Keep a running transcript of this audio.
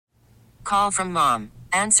Call from mom.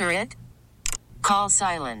 Answer it. Call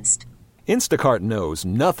silenced. Instacart knows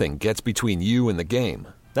nothing gets between you and the game.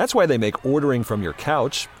 That's why they make ordering from your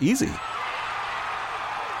couch easy.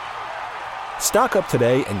 Stock up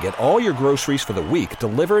today and get all your groceries for the week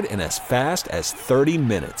delivered in as fast as 30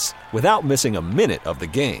 minutes without missing a minute of the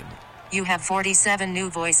game. You have 47 new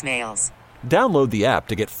voicemails. Download the app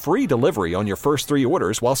to get free delivery on your first 3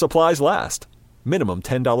 orders while supplies last. Minimum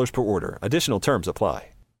 $10 per order. Additional terms apply.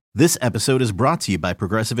 This episode is brought to you by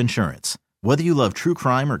Progressive Insurance. Whether you love true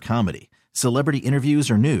crime or comedy, celebrity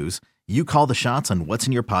interviews or news, you call the shots on what's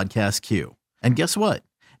in your podcast queue. And guess what?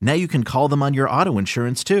 Now you can call them on your auto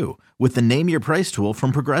insurance too with the Name Your Price tool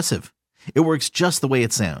from Progressive. It works just the way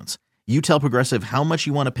it sounds. You tell Progressive how much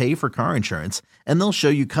you want to pay for car insurance, and they'll show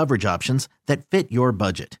you coverage options that fit your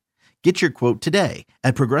budget. Get your quote today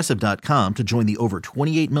at Progressive.com to join the over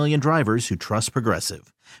 28 million drivers who trust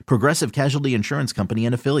Progressive. Progressive Casualty Insurance Company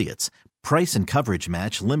and Affiliates. Price and coverage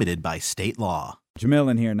match limited by state law. Jamil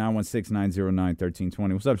in here,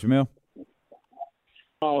 916-909-1320. What's up, Jamil?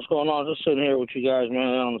 What's going on? Just sitting here with you guys, man,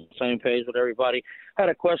 on the same page with everybody. I had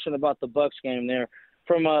a question about the Bucks game there.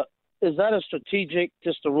 Is that a strategic,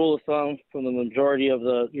 just a rule of thumb from the majority of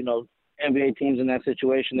the, NBA teams in that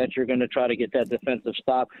situation that you're going to try to get that defensive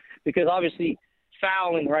stop? Because obviously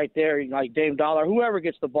fouling right there, like Dame Dollar, whoever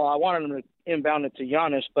gets the ball, I wanted him to inbound it to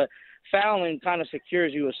Giannis, but fouling kind of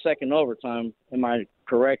secures you a second overtime. Am I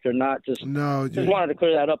correct or not? Just wanted to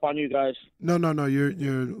clear that up on you guys. No. You're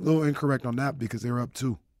a little incorrect on that because they were up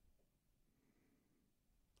 2.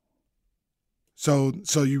 So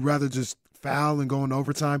you rather just foul and go in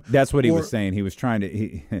overtime? That's what he was saying. He was trying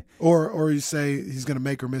to or you say he's going to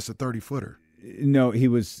make or miss a 30-footer. No, he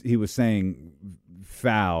was saying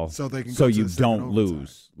foul so you don't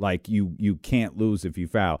lose. Like you can't lose if you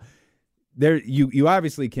foul. There you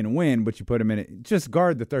obviously can win, but you put him in it. Just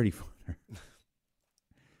guard the 30-footer.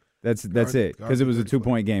 That's it. Because it was a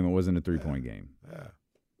 2-point game. It wasn't a 3-point game.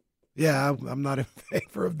 Yeah, I'm not in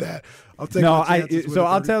favor of that. I'll tell you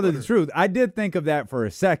the truth. I did think of that for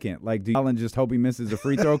a second. Like, do Allen just hope he misses a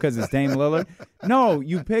free throw because it's Dame Lillard? No,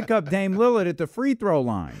 you pick up Dame Lillard at the free throw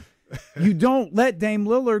line. You don't let Dame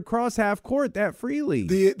Lillard cross half court that freely.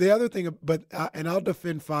 The other thing, and I'll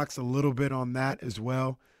defend Fox a little bit on that as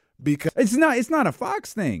well, because it's not a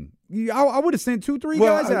Fox thing. I would have sent 2-3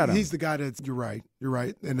 guys at him. He's the guy that's you're right,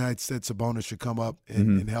 and I said Sabonis should come up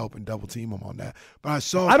and help and double team him on that. But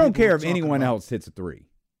I don't care if anyone else hits a 3.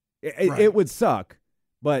 It would suck,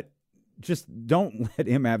 but just don't let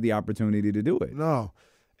him have the opportunity to do it. No,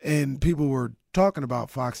 and people were talking about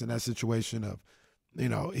Fox in that situation of,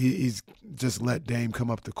 he's just let Dame come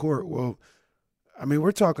up the court. Well, I mean,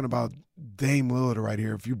 we're talking about Dame Lillard right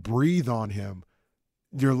here. If you breathe on him,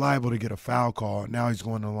 you're liable to get a foul call. Now he's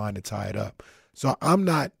going to the line to tie it up. So I'm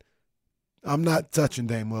not touching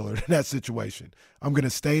Dame Lillard in that situation. I'm going to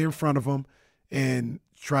stay in front of him and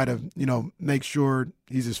try to, make sure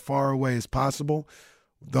he's as far away as possible.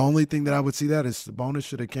 The only thing that I would see that is Sabonis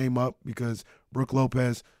should have came up because Brook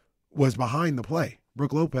Lopez was behind the play.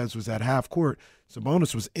 Brook Lopez was at half court.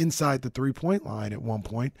 Sabonis was inside the 3-point line at one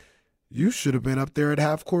point. You should have been up there at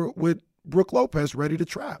half court with Brook Lopez ready to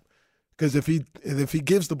trap. Because if he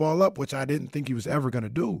gives the ball up, which I didn't think he was ever going to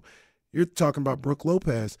do, you're talking about Brook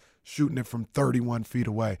Lopez shooting it from 31 feet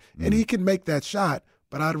away. And he can make that shot,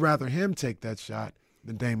 but I'd rather him take that shot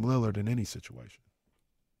than Dame Lillard in any situation.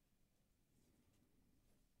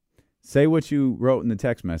 Say what you wrote in the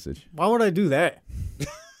text message. Why would I do that?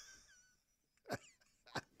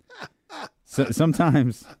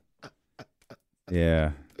 Sometimes,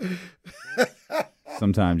 yeah.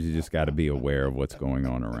 Sometimes you just got to be aware of what's going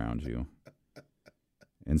on around you.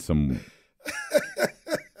 And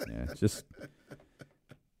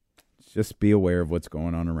just be aware of what's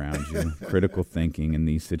going on around you. Critical thinking in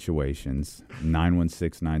these situations.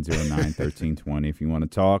 916-909-1320. If you want to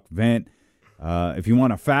talk, vent. If you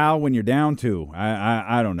want to foul when you're down 2,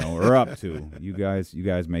 I don't know, or up 2. You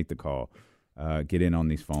guys make the call. Get in on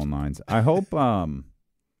these phone lines. I hope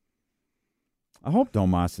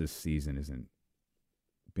Domas's season isn't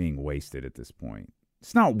being wasted at this point.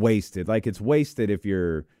 It's not wasted. Like, it's wasted if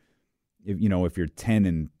you're 10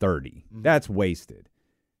 and 30. That's wasted.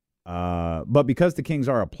 But because the Kings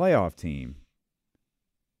are a playoff team,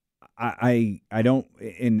 I don't,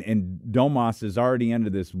 and Domas is already under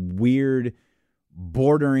this weird,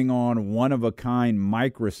 bordering on one-of-a-kind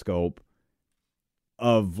microscope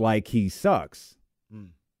of, like, he sucks.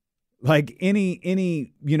 Like,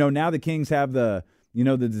 any now the Kings have the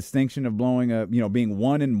distinction of blowing being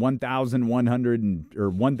 1 in 1,100 or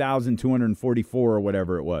 1,244 or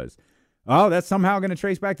whatever it was. Oh, that's somehow going to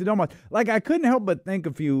trace back to Domas. Like, I couldn't help but think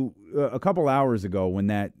a couple hours ago when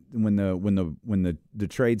the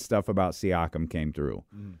trade stuff about Siakam came through.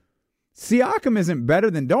 Mm. Siakam isn't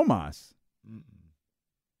better than Domas.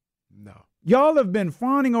 No. Y'all have been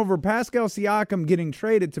fawning over Pascal Siakam getting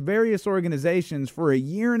traded to various organizations for a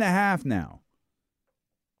year and a half now.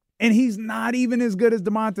 And he's not even as good as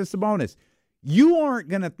Domantas Sabonis. You aren't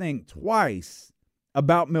going to think twice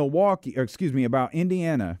about about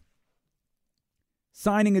Indiana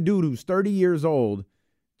signing a dude who's 30 years old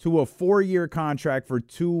to a 4-year contract for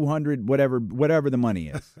 $200, whatever the money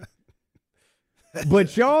is.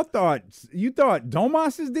 But you thought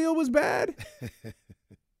Domas's deal was bad?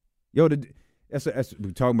 Yo,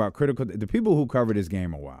 we're talking about critical. The people who cover this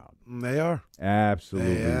game are wild. They are.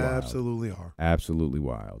 Absolutely wild. Absolutely are. Absolutely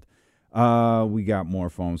wild. We got more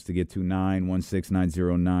phones to get to.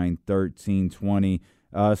 916-909-1320.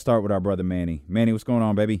 Start with our brother Manny. Manny, what's going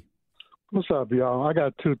on, baby? What's up, y'all? I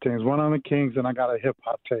got two things. One on the Kings, and I got a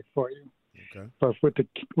hip-hop take for you. Okay. But with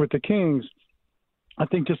the Kings, I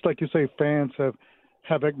think just like you say, fans have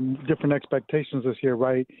different expectations this year,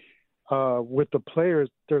 right? With the players,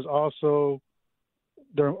 there's also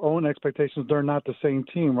their own expectations. They're not the same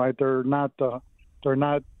team, right? They're not the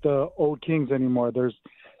old Kings anymore. There's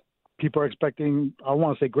people are expecting, I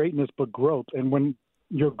want to say greatness, but growth. And when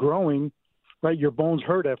you're growing, right, your bones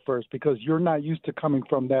hurt at first because you're not used to coming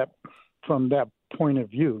from that point of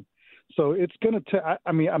view. So it's going to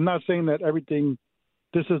I'm not saying that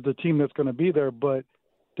this is the team that's going to be there, but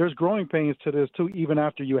there's growing pains to this too, even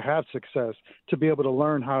after you have success, to be able to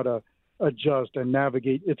learn how to adjust and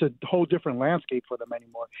navigate. It's a whole different landscape for them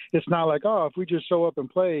anymore. It's not like, if we just show up and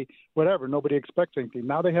play, whatever, nobody expects anything.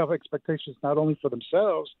 Now they have expectations not only for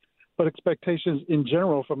themselves, but expectations in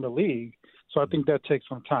general from the league. So I think that takes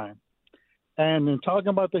some time. And in talking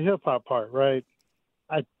about the hip-hop part, right,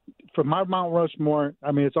 for my Mount Rushmore,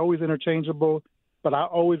 it's always interchangeable, but I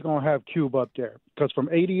always going to have Cube up there. Because from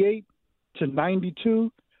 88 to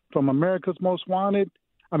 92, from America's Most Wanted,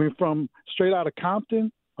 from Straight Outta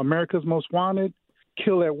Compton, America's Most Wanted,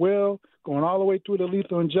 Kill at Will, going all the way through the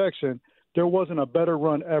Lethal Injection, there wasn't a better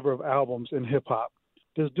run ever of albums in hip-hop.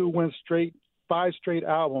 This dude went 5 straight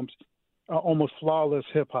albums, almost flawless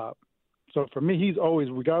hip-hop. So for me, he's always,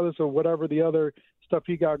 regardless of whatever the other stuff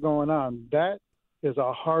he got going on, that is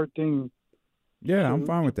a hard thing. Yeah, I'm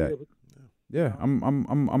fine with that. Yeah,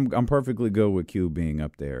 I'm perfectly good with Q being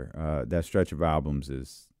up there. That stretch of albums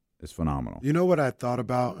is phenomenal. You know what I thought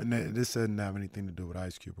about, and this doesn't have anything to do with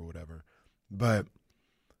Ice Cube or whatever, but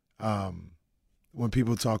when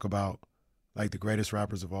people talk about like the greatest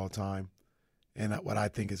rappers of all time, and what I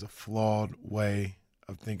think is a flawed way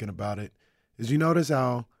of thinking about it, is you notice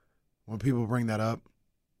how when people bring that up,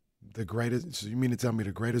 the greatest, so you mean to tell me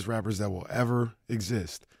the greatest rappers that will ever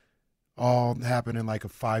exist all happen in like a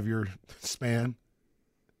 5-year span?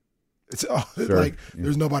 It's like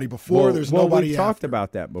there's nobody before, there's nobody we after. Talked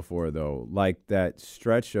about that before, though. Like that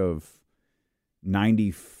stretch of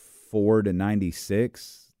 94 to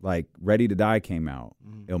 96, like Ready to Die came out,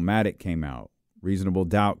 Illmatic came out, Reasonable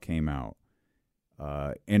Doubt came out,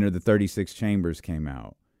 Enter the 36 Chambers came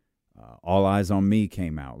out, All Eyes on Me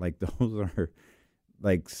came out. Like those are,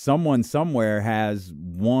 like someone somewhere has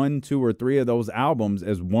 1, 2, or 3 of those albums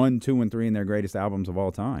as 1, 2, and 3 in their greatest albums of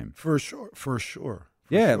all time. For sure.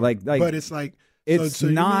 Yeah, sure. like, but it's like it's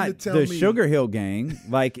not the Sugar Hill Gang,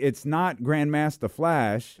 like it's not Grandmaster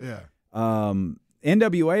Flash. Yeah.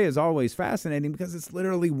 NWA is always fascinating because it's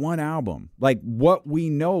literally one album. Like what we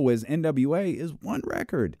know as NWA is one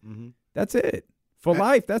record. Mm-hmm. That's it for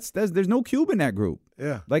life. That's there's no Cube in that group.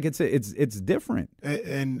 Yeah, like it's different.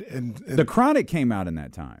 And the Chronic came out in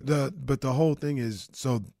that time. But the whole thing is,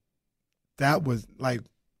 so that was like,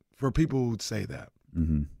 for people who would say that,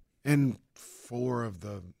 and 3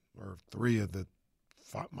 of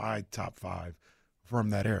my top 5 from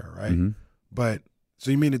that era, right? Mm-hmm. But so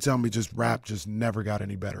you mean to tell me just rap just never got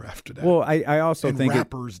any better after that? Well, I also think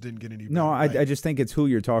rappers didn't get any better. No, right? I just think it's who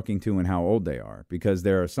you're talking to and how old they are, because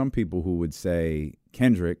there are some people who would say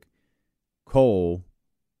Kendrick, Cole,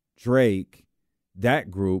 Drake,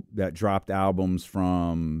 that group that dropped albums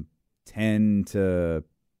from 10 to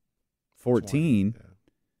 14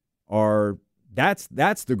 are that's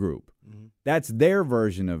the group. Mm-hmm. That's their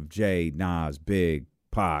version of Jay, Nas, Big,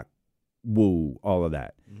 Pac, Wu, all of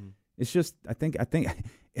that. Mm-hmm. It's just I think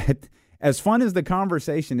as fun as the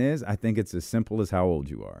conversation is, I think it's as simple as how old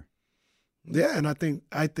you are. Yeah, and I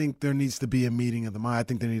think there needs to be a meeting of the mind. I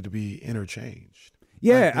think they need to be interchanged.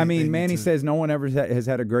 Yeah, I mean, Manny says no one ever has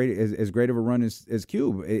had as great of a run as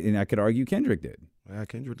Cube, and I could argue Kendrick did. Yeah,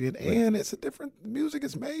 Kendrick did, and it's a different music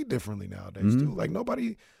is made differently nowadays too. Like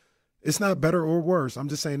nobody, It's not better or worse. I'm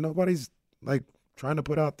just saying nobody's like trying to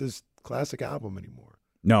put out this classic album anymore.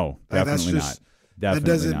 No, definitely not.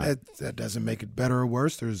 Definitely that doesn't make it better or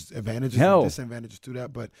worse. There's advantages and disadvantages to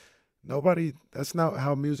that, but that's not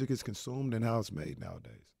how music is consumed and how it's made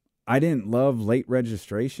nowadays. I didn't love Late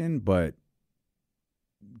Registration, but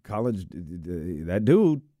college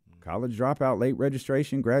dropout, Late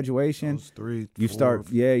Registration, Graduation. Those three, you start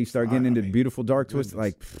getting into Beautiful Dark Twisted.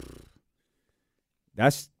 Like,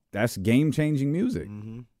 that's game-changing music.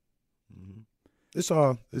 Mm-hmm. Mm-hmm. It's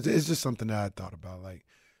just something that I thought about. Like,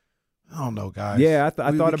 I don't know, guys. Yeah, I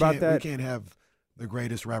thought about that. We can't have the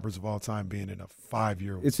greatest rappers of all time being in a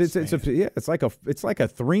 5-year. It's like a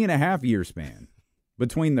 3.5 year span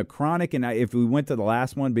between the Chronic and if we went to the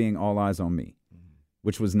last one being All Eyes on Me,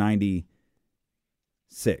 which was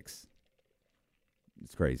 96.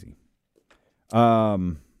 It's crazy.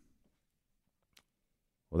 Well,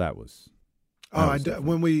 that was.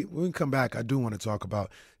 When we come back, I do want to talk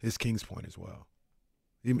about his King's Point as well.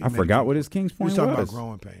 I forgot what his King's Point was. He was talking about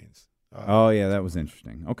growing pains. Yeah, that was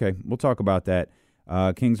interesting. Okay, we'll talk about that.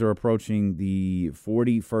 Kings are approaching the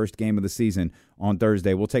 41st game of the season on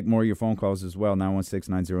Thursday. We'll take more of your phone calls as well,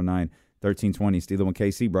 916-909-1320. Steeler and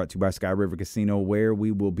KC, brought to you by Sky River Casino, where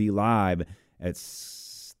we will be live at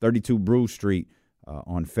 32 Brew Street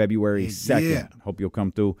on February 2nd. Yeah. Hope you'll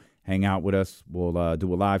come through, hang out with us. We'll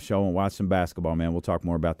do a live show and watch some basketball, man. We'll talk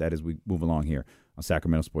more about that as we move along here on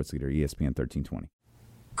Sacramento Sports Leader, ESPN 1320.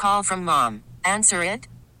 Call from mom. Answer it.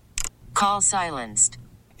 Call silenced.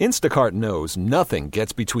 Instacart knows nothing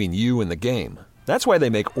gets between you and the game. That's why they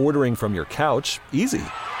make ordering from your couch easy.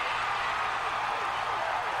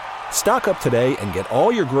 Stock up today and get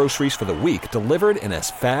all your groceries for the week delivered in as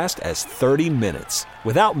fast as 30 minutes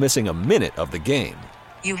without missing a minute of the game.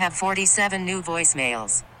 You have 47 new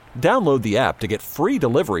voicemails. Download the app to get free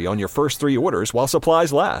delivery on your first 3 orders while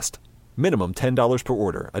supplies last. Minimum $10 per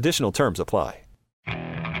order. Additional terms apply.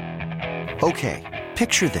 Okay,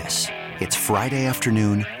 picture this. It's Friday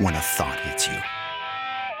afternoon when a thought hits you.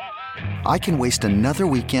 I can waste another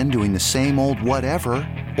weekend doing the same old whatever,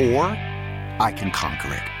 or I can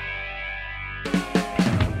conquer it.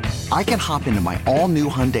 I can hop into my all-new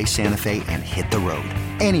Hyundai Santa Fe and hit the road.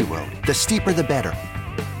 Any road. The steeper, the better.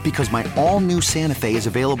 Because my all-new Santa Fe is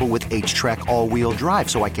available with H-Track all-wheel drive,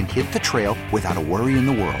 so I can hit the trail without a worry in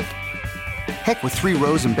the world. Heck, with 3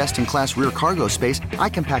 rows and best-in-class rear cargo space, I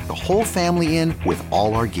can pack the whole family in with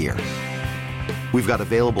all our gear. We've got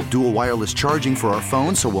available dual wireless charging for our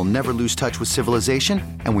phones, so we'll never lose touch with civilization,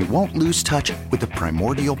 and we won't lose touch with the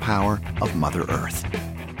primordial power of Mother Earth.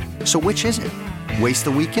 So which is it? Waste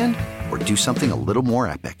the weekend or do something a little more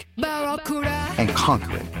epic? And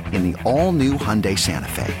conquer it in the all-new Hyundai Santa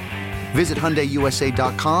Fe. Visit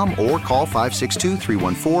HyundaiUSA.com or call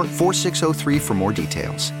 562-314-4603 for more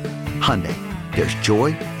details. Hyundai, there's joy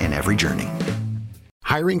in every journey.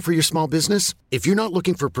 Hiring for your small business? If you're not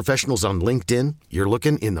looking for professionals on LinkedIn, you're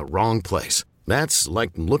looking in the wrong place. That's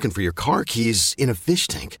like looking for your car keys in a fish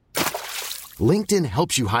tank. LinkedIn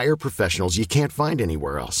helps you hire professionals you can't find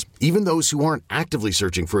anywhere else, even those who aren't actively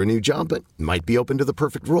searching for a new job but might be open to the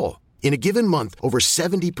perfect role. In a given month, over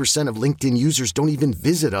 70% of LinkedIn users don't even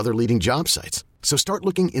visit other leading job sites. So start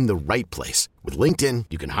looking in the right place. With LinkedIn,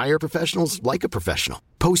 you can hire professionals like a professional.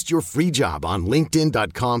 Post your free job on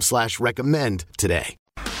linkedin.com/recommend today.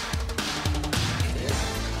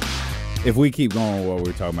 If we keep going with what we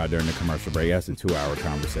were talking about during the commercial break, that's a 2-hour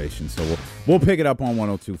conversation. So we'll pick it up on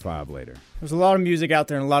 102.5 later. There's a lot of music out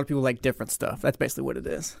there, and a lot of people like different stuff. That's basically what it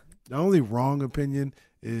is. The only wrong opinion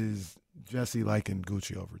is Jesse liking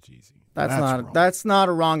Gucci over Jeezy. That's not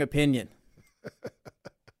a wrong opinion.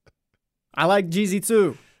 I like Jeezy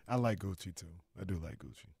too. I like Gucci too. I do like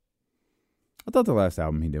Gucci. I thought the last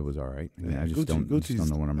album he did was all right. I mean, I just don't know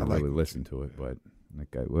when I'm going to really listen to it, but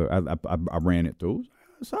like I ran it through.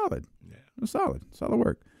 Solid. Yeah. Solid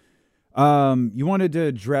work. You wanted to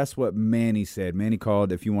address what Manny said. Manny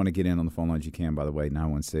called. If you want to get in on the phone lines, you can, by the way,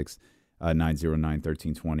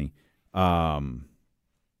 916-909-1320.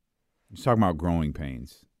 He's talking about growing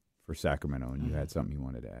pains for Sacramento, and you had something you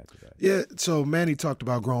wanted to add to that. Yeah, so Manny talked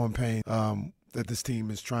about growing pain that this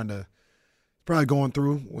team is probably going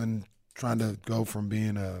through when trying to go from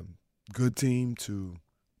being a good team to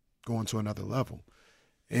going to another level.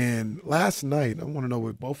 And last night, I want to know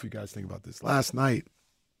what both of you guys think about this. Last night,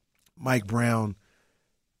 Mike Brown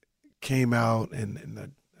came out, and I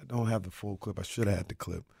don't have the full clip. I should have had the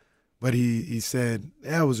clip. But he said,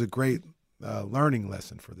 it was a great learning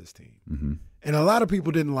lesson for this team. Mm-hmm. And a lot of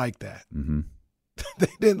people didn't like that. Mm-hmm.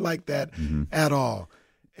 They didn't like that at all.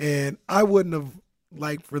 And I wouldn't have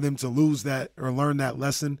liked for them to lose that or learn that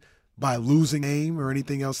lesson by losing aim or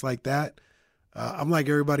anything else like that. I'm like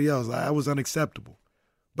everybody else. That was unacceptable.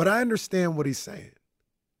 But I understand what he's saying.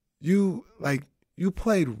 You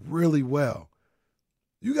played really well.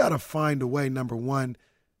 You got to find a way, number one,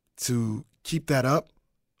 to keep that up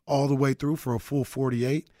all the way through for a full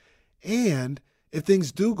 48. And if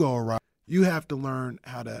things do go awry, you have to learn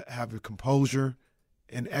how to have a composure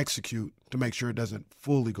and execute to make sure it doesn't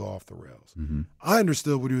fully go off the rails. Mm-hmm. I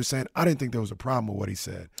understood what he was saying. I didn't think there was a problem with what he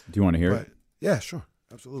said. Do you want to hear it? Yeah, sure.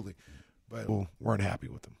 Absolutely. But we weren't happy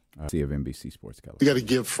with him. See of NBC Sports Color. You got to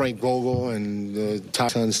give Frank Vogel and the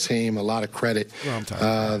Top Suns team a lot of credit. Well, I'm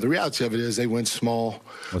tired. The reality of it is they went small.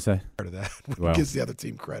 What's that? Part of that. Well, gives the other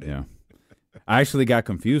team credit. Yeah. I actually got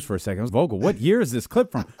confused for a second. I was Vogel. What year is this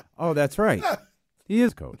clip from? Oh, that's right. He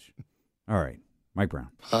is coach. All right. Mike Brown.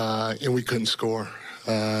 And we couldn't score.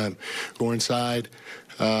 Go inside.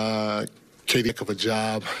 Katie, heck of a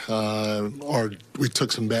job. Or we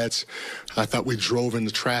took some bets. I thought we drove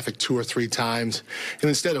into traffic 2 or 3 times. And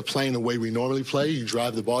instead of playing the way we normally play, you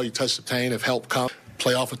drive the ball, you touch the paint, if help comes,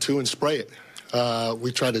 play off of 2 and spray it.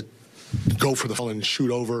 We tried to go for the ball and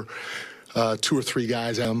shoot over 2 or 3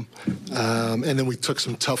 guys at them. And then we took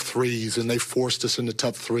some tough threes, and they forced us into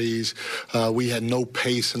tough threes. We had no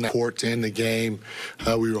pace in the court to end the game.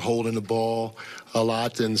 We were holding the ball a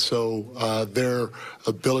lot, and so their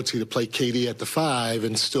ability to play KD at the 5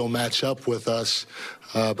 and still match up with us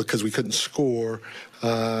because we couldn't score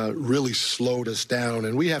really slowed us down,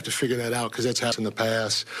 and we have to figure that out because that's happened in the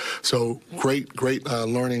past. So great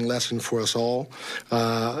learning lesson for us all.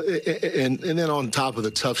 And then on top of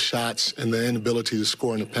the tough shots and the inability to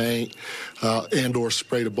score in the paint and or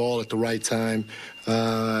spray the ball at the right time,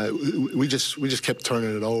 we just kept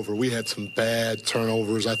turning it over. We had some bad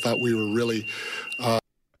turnovers. I thought we were really.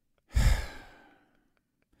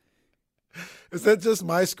 Is that just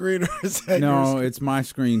my screen, or is that No, yours? it's my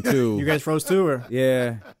screen too. You guys froze too, or?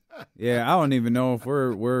 Yeah. I don't even know if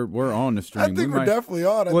we're on the stream. I think we're definitely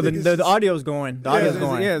on. Well, the audio's going. The audio's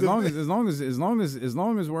going. Yeah, as long as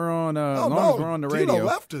we're on. We're on the radio. Tino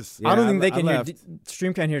left us. Yeah, I don't think they can hear.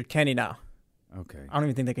 Stream can't hear Kenny now. Okay. I don't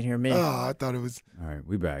even think they can hear me. Oh, I thought it was. All right,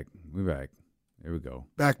 we back. Here we go.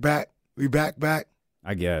 Back. We back.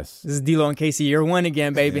 I guess. This is D-Lo and Casey year 1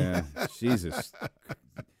 again, baby. Yeah, Jesus.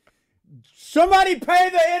 Somebody pay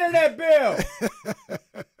the internet bill.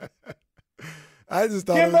 I just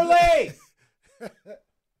thought Kimberly.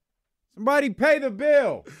 Somebody pay the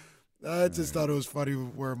bill. I just thought it was funny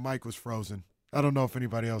where Mike was frozen. I don't know if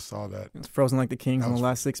anybody else saw that. It's frozen like the Kings in the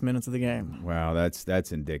last 6 minutes of the game. Wow,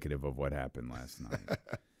 that's indicative of what happened last night.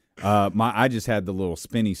 I just had the little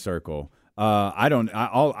spinny circle. I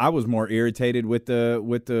was more irritated with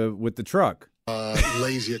the truck.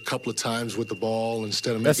 Lazy a couple of times with the ball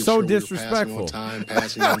instead of That's making so sure we were disrespectful. passing on time,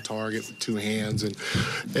 passing on target with 2 hands, and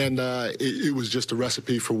it was just a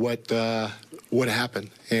recipe for what happened,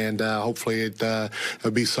 and hopefully it'll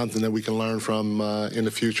be something that we can learn from in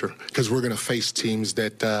the future, because we're going to face teams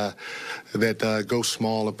that go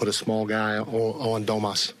small and put a small guy on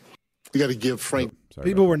Domas. You got to give Frank.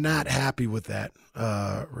 People were not happy with that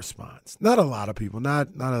response. Not a lot of people, not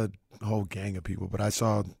a whole gang of people, but I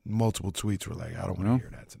saw multiple tweets were like, I don't want to hear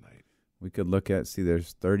that tonight. We could look at,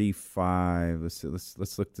 there's 35.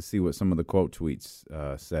 Let's look to see what some of the quote tweets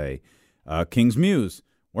say. King's Muse,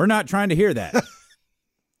 we're not trying to hear that.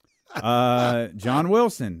 John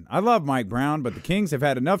Wilson, I love Mike Brown, but the Kings have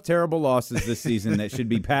had enough terrible losses this season that should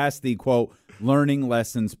be past the, quote, learning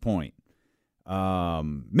lessons point.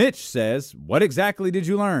 Mitch says, what exactly did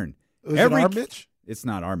you learn? Is it our Mitch? It's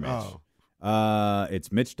not our Mitch. Oh.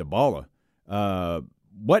 It's Mitch DeBalla.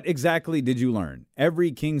 What exactly did you learn?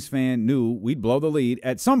 Every Kings fan knew we'd blow the lead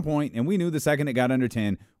at some point, and we knew the second it got under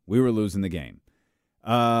 10, we were losing the game.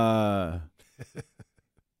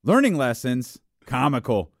 Learning lessons,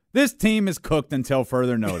 comical. This team is cooked until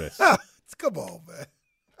further notice. Come on, man.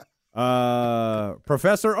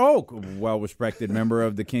 Professor Oak, well-respected member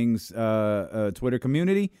of the Kings Twitter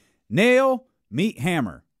community. Nail, meet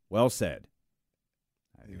hammer. Well said.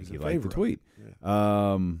 I think he liked the tweet.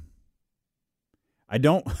 Yeah. I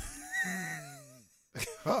don't.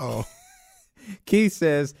 Uh-oh. Keith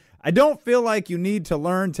says, I don't feel like you need to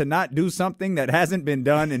learn to not do something that hasn't been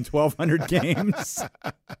done in 1,200 games.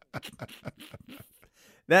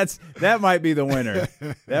 That might be the winner.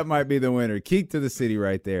 That might be the winner. Keith to the city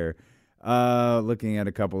right there. Looking at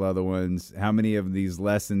a couple other ones. How many of these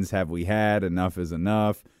lessons have we had? Enough is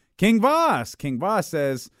enough. King Voss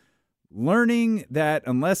says, learning that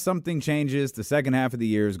unless something changes, the second half of the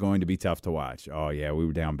year is going to be tough to watch. Oh yeah, we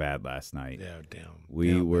were down bad last night. Yeah, down.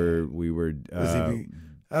 We were.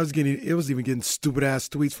 It was even getting stupid ass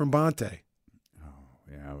tweets from Bonte. Oh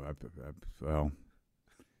yeah, well,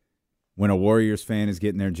 when a Warriors fan is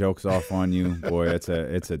getting their jokes off on you, boy, it's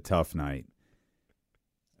a tough night.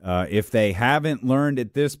 If they haven't learned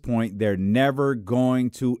at this point, they're never going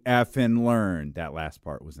to effing learn. That last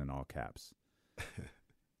part was in all caps.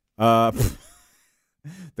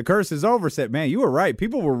 The curse is over. Said, man, you were right.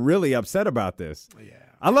 People were really upset about this. Yeah.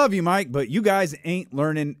 I love you, Mike, but you guys ain't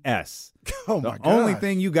learning S. Oh, my God. The only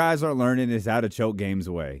thing you guys are learning is how to choke games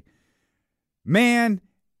away. Man,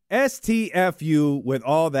 STFU with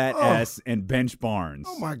all that S and bench Barnes.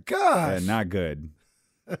 Oh, my gosh. Not good.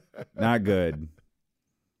 Not good.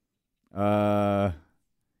 Yeah,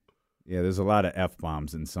 there's a lot of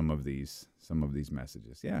F-bombs in some of these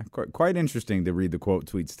messages. Yeah, quite interesting to read the quote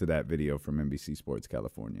tweets to that video from NBC Sports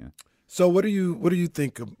California. So what do you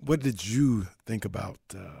think? What did you think about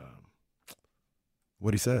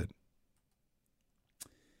what he said?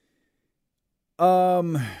 I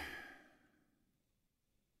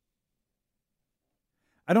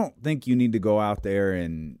don't think you need to go out there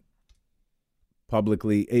and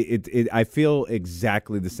publicly. I feel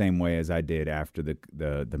exactly the same way as I did after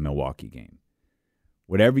the Milwaukee game.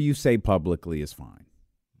 Whatever you say publicly is fine.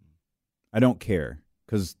 I don't care,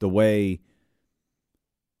 because the way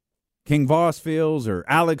King Voss feels or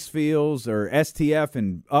Alex feels or STF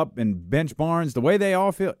and Up and Bench Barnes, the way they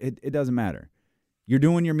all feel, it doesn't matter. You're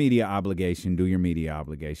doing your media obligation, do your media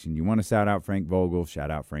obligation. You want to shout out Frank Vogel,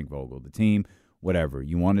 shout out Frank Vogel. The team, whatever.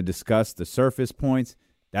 You want to discuss the surface points,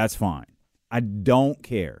 that's fine. I don't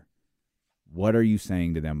care. What are you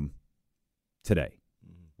saying to them today,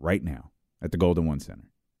 right now, at the Golden One Center?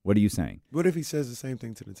 What are you saying? What if he says the same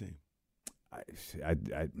thing to the team? I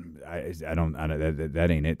don't.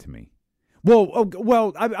 That ain't it to me.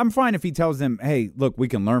 Well, I'm fine if he tells them, "Hey, look, we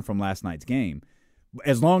can learn from last night's game,"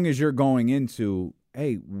 as long as you're going into,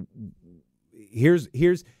 "Hey, here's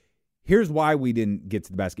why we didn't get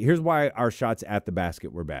to the basket. Here's why our shots at the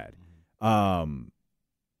basket were bad.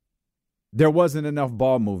 There wasn't enough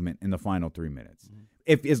ball movement in the final 3 minutes."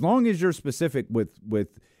 As long as you're specific with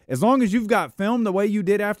as long as you've got film the way you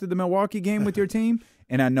did after the Milwaukee game with your team,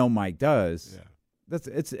 and I know Mike does,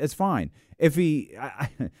 it's fine. If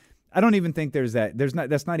I don't even think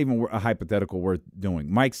that's not even a hypothetical worth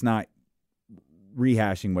doing. Mike's not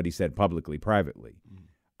rehashing what he said publicly, privately.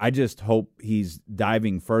 I just hope he's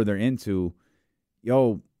diving further into,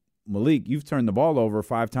 Malik, you've turned the ball over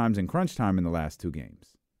 5 times in crunch time in the last 2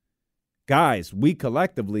 games. Guys, we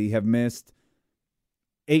collectively have missed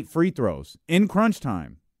 8 free throws in crunch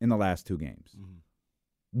time in the last 2 games.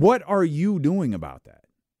 What are you doing about that?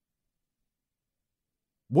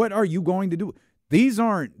 What are you going to do? These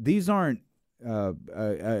aren't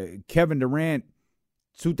Kevin Durant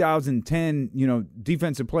 2010,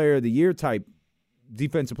 defensive player of the year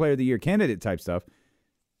candidate type stuff.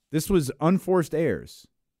 This was unforced errors.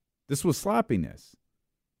 This was sloppiness.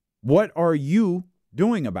 What are you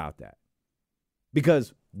doing about that?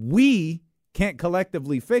 Because we can't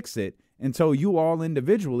collectively fix it until you all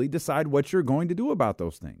individually decide what you're going to do about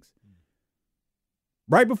those things.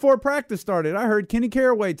 Right before practice started, I heard Kenny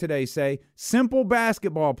Caraway today say, simple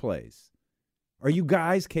basketball plays. Are you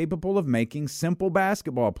guys capable of making simple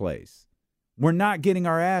basketball plays? We're not getting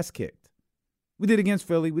our ass kicked. We did against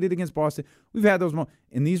Philly. We did against Boston. We've had those moments.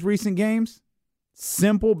 In these recent games,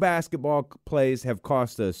 simple basketball plays have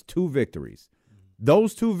cost us 2 victories.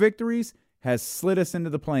 Those 2 victories has slid us into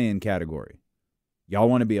the play-in category. Y'all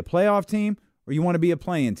want to be a playoff team or you want to be a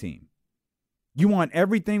play-in team? You want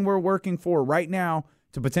everything we're working for right now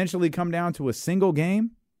to potentially come down to a single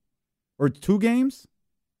game or 2 games?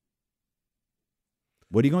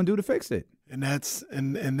 What are you going to do to fix it? And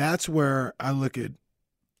that's where I look at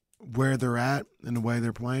where they're at and the way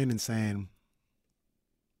they're playing and saying,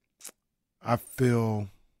 I feel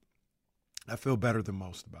better than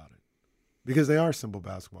most about it, because they are simple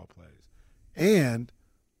basketball plays. And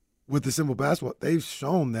with the simple basketball, they've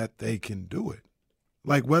shown that they can do it.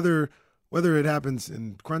 Like whether it happens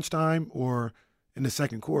in crunch time or in the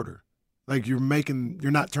second quarter, like you're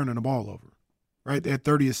not turning the ball over, right? They had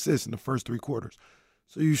 30 assists in the first 3 quarters.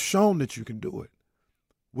 So you've shown that you can do it.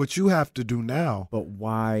 What you have to do now. But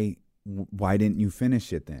why didn't you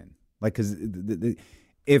finish it then? Like, because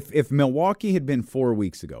if Milwaukee had been 4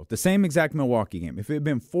 weeks ago, the same exact Milwaukee game, if it had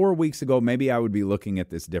been 4 weeks ago, maybe I would be looking at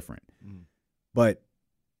this different. But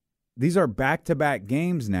these are back-to-back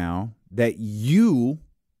games now that you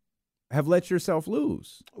have let yourself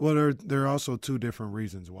lose. Well, there are also 2 different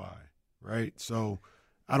reasons why, right? So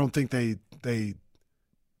I don't think they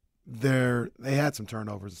had some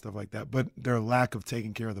turnovers and stuff like that, but their lack of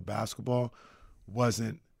taking care of the basketball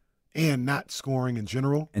wasn't, and not scoring in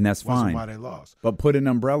general, and that's wasn't fine. Why they lost. But put an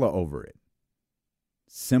umbrella over it.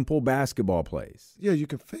 simple basketball plays. Yeah, you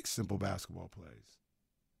can fix simple basketball plays.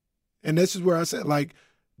 And this is where I said, like,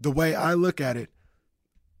 the way I look at it,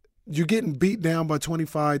 you're getting beat down by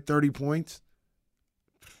 25, 30 points.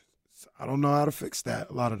 I don't know how to fix that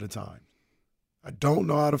a lot of the time. I don't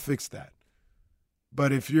know how to fix that.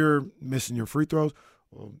 But if you're missing your free throws,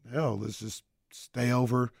 well, hell, let's just stay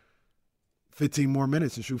over 15 more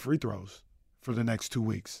minutes and shoot free throws for the next 2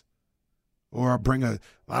 weeks. Or I bring a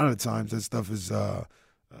lot of the times that stuff is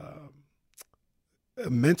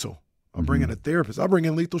mental. I'll bring in a therapist. I'll bring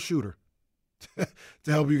in Lethal Shooter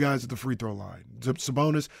to help you guys at the free throw line.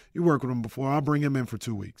 Sabonis, you worked with him before. I'll bring him in for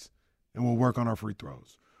 2 weeks, and we'll work on our free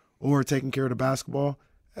throws. Or taking care of the basketball,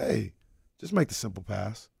 hey, just make the simple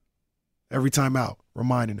pass. Every time out,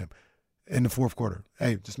 reminding him in the fourth quarter,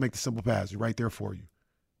 hey, just make the simple pass. You're right there for you.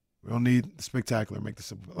 We don't need the spectacular. Make the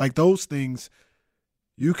simple. Like those things,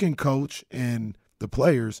 you can coach, and the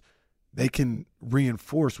players, they can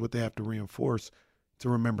reinforce what they have to reinforce to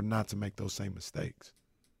remember not to make those same mistakes.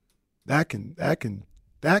 That can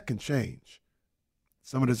change.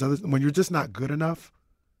 Some of this other, when you're just not good enough,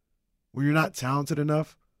 when you're not talented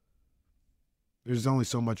enough, there's only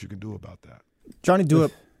so much you can do about that. Johnny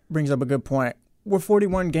Dewitt brings up a good point. We're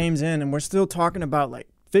 41 games in, and we're still talking about like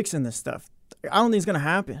fixing this stuff. I don't think it's gonna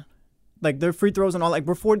happen. Like their free throws and all. Like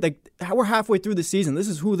we're halfway through the season. This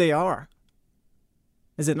is who they are.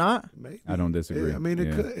 Is it not? Maybe. I don't disagree. Yeah, I mean,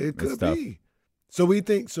 it could be. So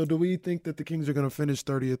do we think that the Kings are going to finish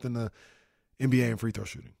 30th in the NBA in free throw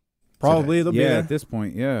shooting? Probably. They'll be there. At this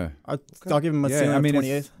point, yeah. I'll give them a ceiling of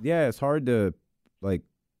 28th. It's hard to like.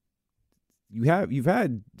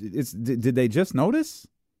 Did they just notice?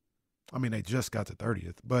 I mean, they just got to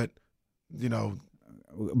 30th, but you know.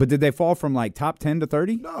 But did they fall from like top 10 to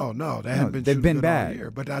 30? No, they haven't been. They've been bad all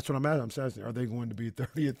year. But that's what I'm asking. I'm saying, are they going to be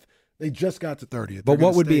 30th? They just got to 30th. But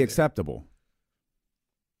what would be acceptable?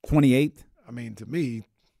 28th? I mean, to me,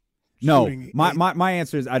 no. My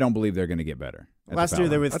answer is I don't believe they're going to get better. Last year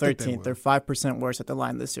they were 13th. They're 5% worse at the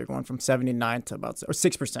line this year, going from 79 to about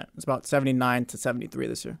 6%. It's about 79 to 73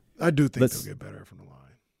 this year. I do think they'll get better from the line.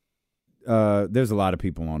 There's a lot of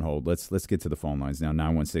people on hold. Let's get to the phone lines now.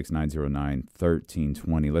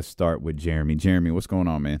 916-909-1320. Let's start with Jeremy. Jeremy, what's going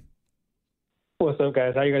on, man? What's up,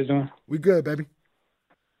 guys? How you guys doing? We good, baby.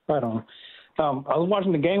 Right on. I was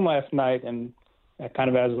watching the game last night, and kind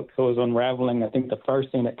of as it was unraveling, I think the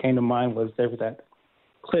first thing that came to mind was there was that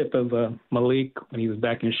clip of Malik when he was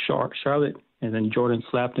back in Charlotte, and then Jordan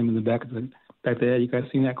slapped him in the back of the head. You guys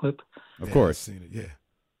seen that clip? Of course. I've seen it, yeah.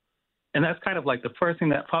 And that's kind of like the first thing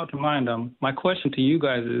that popped to mind. My question to you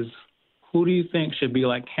guys is, who do you think should be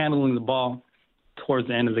like handling the ball towards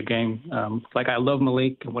the end of the game? Like I love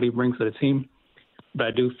Malik and what he brings to the team, but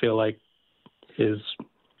I do feel like his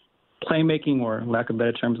playmaking, or lack of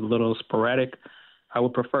better terms, a little sporadic. I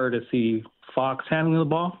would prefer to see Fox handling the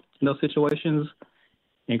ball in those situations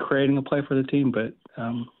and creating a play for the team. But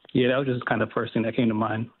that was just kind of the first thing that came to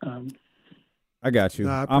mind. I got you.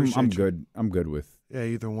 No, I'm good. I'm good with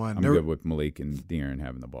either one. I'm good with Malik and De'Aaron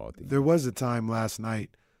having the ball at the end. There was a time last night,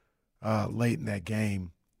 late in that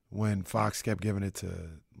game, when Fox kept giving it to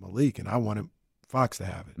Malik, and I wanted Fox to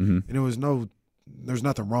have it. Mm-hmm. And there's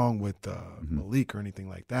nothing wrong with Malik or anything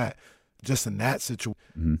like that. Just in that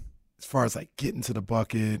situation, as far as like getting to the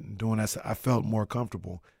bucket and doing that, I felt more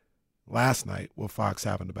comfortable last night with Fox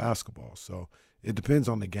having the basketball. So it depends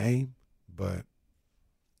on the game, but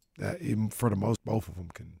even for the most, both of them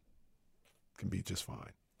can be just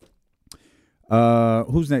fine.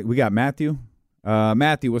 Who's next? We got Matthew.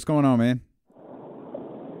 Matthew, what's going on, man?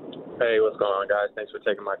 Hey, what's going on, guys? Thanks for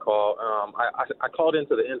taking my call. I called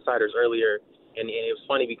into the Insiders earlier, and it was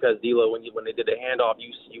funny because, D'Lo, when they did the handoff,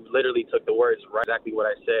 you literally took the words right exactly what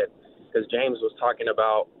I said, because James was talking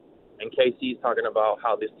about, and KC's talking about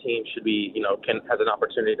how this team should be, has an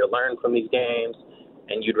opportunity to learn from these games,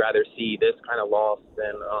 and you'd rather see this kind of loss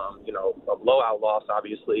than, a blowout loss,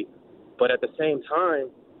 obviously. But at the same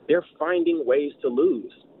time, they're finding ways to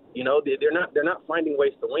lose. They're not finding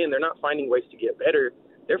ways to win. They're not finding ways to get better.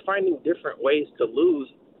 They're finding different ways to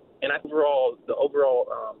lose. And the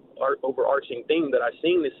overarching thing that I've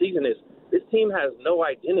seen this season is this team has no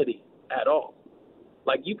identity at all.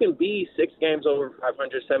 Like, you can be 6 games over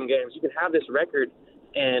 500, 7 games. You can have this record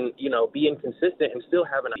and, be inconsistent and still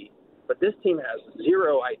have an identity. But this team has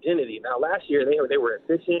zero identity. Now, last year they were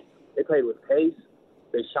efficient. They played with pace.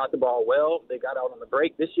 They shot the ball well. They got out on the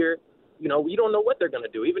break. This year, you don't know what they're going to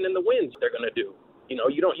do. Even in the wins, they're going to do. You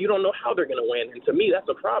don't know how they're going to win. And to me, that's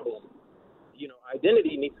a problem.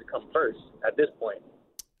 Identity needs to come first at this point.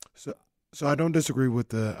 So I don't disagree with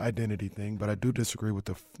the identity thing, but I do disagree with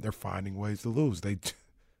they're finding ways to lose. A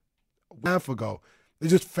half ago, They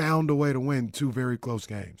just found a way to win 2 very close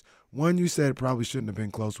games. One you said probably shouldn't have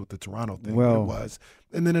been close with the Toronto thing, but it was,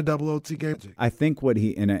 and then a double OT game. I think what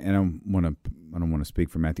he and I don't want to speak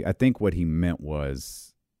for Matthew. I think what he meant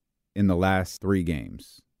was in the last 3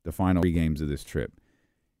 games, the final 3 games of this trip,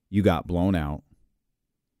 you got blown out.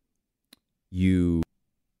 You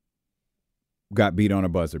got beat on a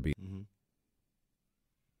buzzer beat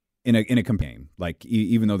in a game. Like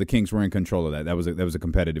even though the Kings were in control of that was a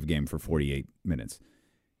competitive game for 48 minutes,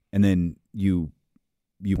 and then you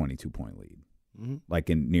 22-point lead, like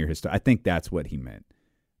in near history. I think that's what he meant.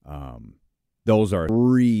 Those are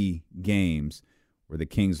 3 games where the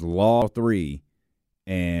Kings lost 3,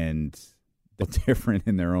 and they're different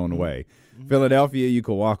in their own way. Philadelphia, you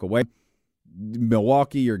could walk away.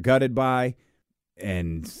 Milwaukee, you're gutted by,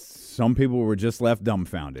 and some people were just left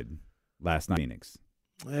dumbfounded last night in Phoenix.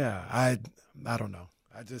 Yeah, I don't know.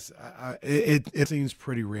 It seems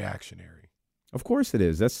pretty reactionary. Of course it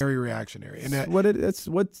is. That's very reactionary, and that's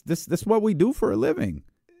what we do for a living.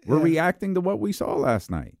 We're reacting to what we saw last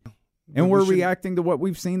night, and we're reacting to what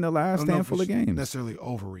we've seen the last handful of games. Necessarily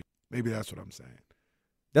overreact. Maybe that's what I'm saying.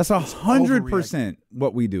 That's 100%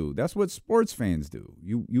 what we do. That's what sports fans do.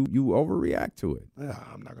 You overreact to it. Yeah,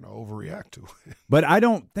 I'm not going to overreact to it. But I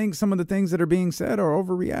don't think some of the things that are being said are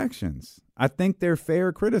overreactions. I think they're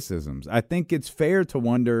fair criticisms. I think it's fair to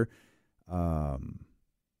wonder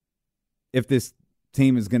if this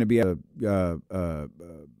team is going to be able to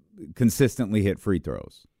consistently hit free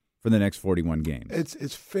throws for the next 41 games.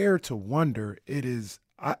 It's fair to wonder. It is.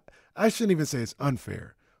 I shouldn't even say it's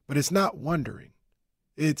unfair, but it's not wondering.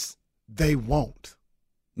 It's they won't.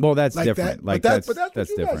 Well, that's different. That's different.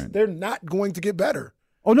 Guys, they're not going to get better.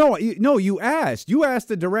 Oh no, you asked. You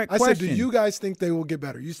asked a direct question. I said, do you guys think they will get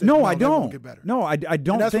better? You said no, I don't. They won't get better. No, I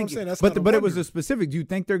don't that's think. What I'm saying. That's but it was a specific. Do you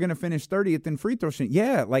think they're going to finish 30th in free throw shooting?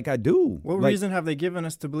 Yeah, like I do. What reason have they given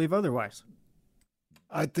us to believe otherwise?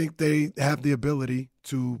 I think they have the ability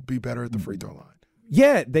to be better at the free throw line.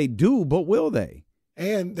 Yeah, they do, but will they?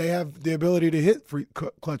 And they have the ability to hit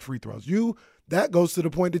clutch free throws. That goes to the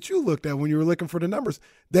point that you looked at when you were looking for the numbers.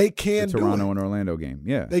 They can do it. The Toronto and Orlando game,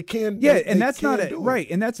 yeah, they can. Yeah, and that's not right.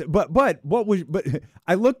 And that's but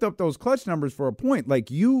I looked up those clutch numbers for a point. Like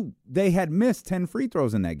they had missed 10 free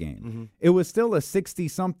throws in that game. Mm-hmm. It was still a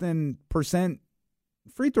 60-something%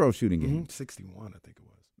 free throw shooting game. 61, I think it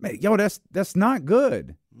was. Man, that's not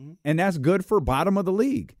good, and that's good for bottom of the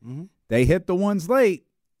league. They hit the ones late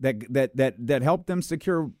that helped them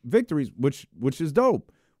secure victories, which is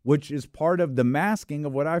dope. Which is part of the masking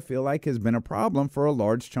of what I feel like has been a problem for a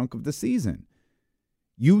large chunk of the season.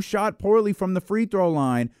 You shot poorly from the free throw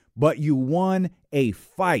line, but you won a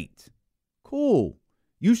fight. Cool.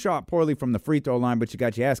 You shot poorly from the free throw line, but you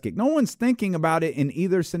got your ass kicked. No one's thinking about it in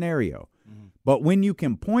either scenario. But when you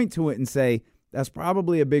can point to it and say, that's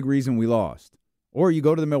probably a big reason we lost. Or you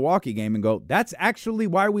go to the Milwaukee game and go, that's actually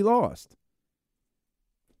why we lost.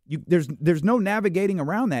 There's no navigating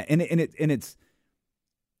around that. And it's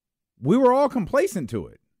we were all complacent to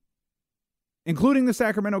it, including the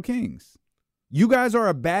Sacramento Kings. You guys are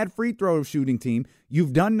a bad free throw shooting team.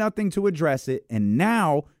 You've done nothing to address it, and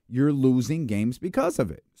now you're losing games because of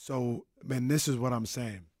it. So, man, this is what I'm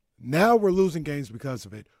saying. Now we're losing games because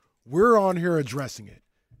of it. We're on here addressing it.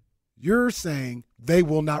 You're saying they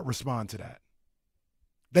will not respond to that.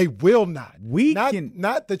 They will not.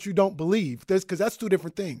 Not that you don't believe, because that's 2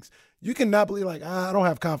 different things. You cannot believe, I don't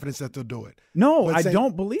have confidence that they'll do it. No, I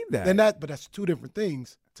don't believe that. But that's 2 different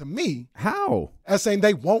things to me. How? As saying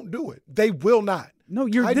they won't do it. They will not. No,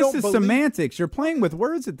 this is semantics. You're playing with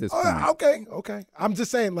words at this point. Okay. I'm just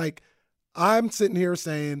saying, I'm sitting here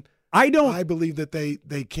saying I believe that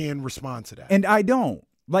they can respond to that. And I don't.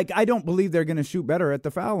 I don't believe they're going to shoot better at the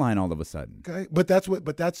foul line all of a sudden. Okay, but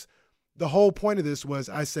that's the whole point of this was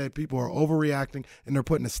I said people are overreacting and they're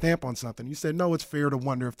putting a stamp on something. You said, no, it's fair to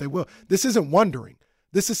wonder if they will. This isn't wondering.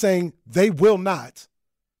 This is saying they will not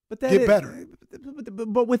get better.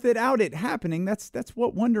 But without it happening, that's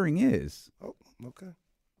what wondering is. Oh, okay.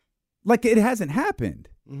 It hasn't happened.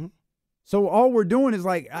 Mm-hmm. So all we're doing is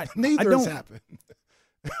neither has happened.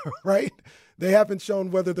 Right? They haven't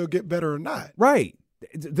shown whether they'll get better or not. Right.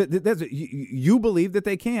 You believe that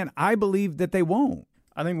they can. I believe that they won't.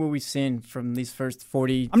 I think what we've seen from these first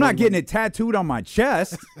 40. I'm not getting it tattooed on my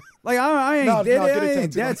chest. I ain't. It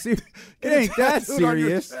ain't that serious. It ain't that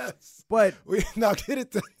serious. But now get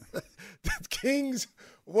it. The Kings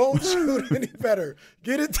won't shoot any better.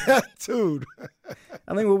 Get it tattooed.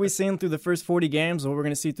 I think what we've seen through the first 40 games, what we're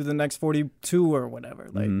going to see through the next 42 or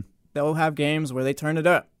whatever. They'll have games where they turn it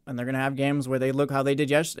up. and they're going to have games where they look how they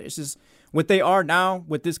did yesterday. It's just what they are now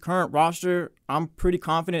with this current roster, I'm pretty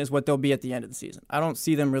confident is what they'll be at the end of the season. I don't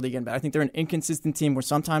see them really getting better. I think they're an inconsistent team where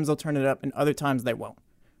sometimes they'll turn it up and other times they won't.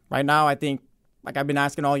 Right now, I think, like I've been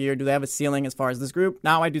asking all year, do they have a ceiling as far as this group?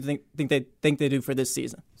 Now I do think they do for this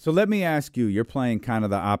season. So let me ask you, you're playing kind of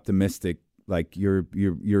the optimistic, like you're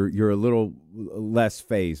a little less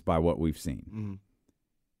fazed by what we've seen. Mm-hmm.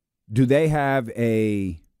 Do they have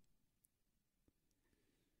a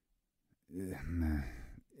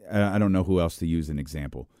I don't know who else to use an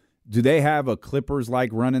example. Do they have a Clippers-like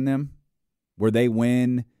run in them where they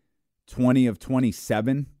win 20 of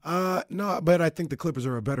 27? No, but I think the Clippers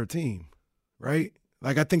are a better team, right?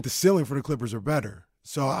 Like, I think the ceiling for the Clippers are better.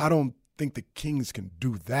 So I don't think the Kings can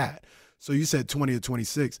do that. So you said 20 of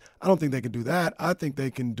 26. I don't think they can do that. I think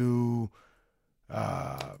they can do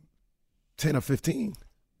 10 of 15.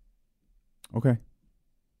 Okay.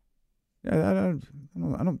 Yeah, I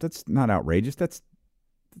don't. That's not outrageous. That's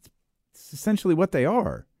essentially what they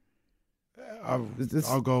are. I'll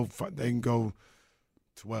go. They can go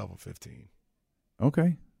 12 or 15.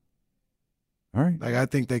 Okay. All right. Like, I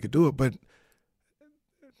think they could do it, but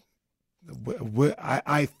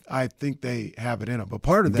I think they have it in them. But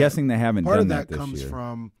part of that, I'm guessing they haven't. Part done of that this comes year.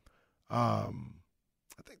 from. I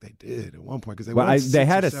think they did at one point because they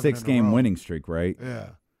had a 6-game winning streak, right? Yeah.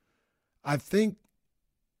 I think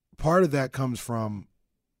part of that comes from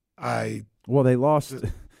Well, they lost.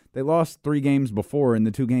 They lost 3 games before and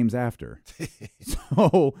the 2 games after.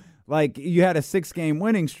 So, like, you had a 6-game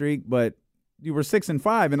winning streak, but you were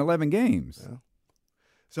 6-5 in 11 games. Yeah.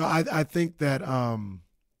 So I think that,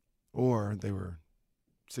 or they were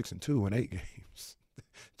 6-2 in 8 games.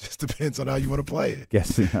 Just depends on how you want to play it.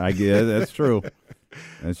 Yes, I guess that's true.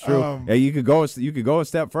 That's true. Yeah, you could go a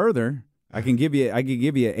step further. I could give you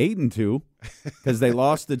 8-2 because they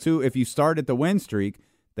lost the 2. If you start at the win streak,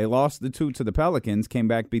 they lost the 2 to the Pelicans, came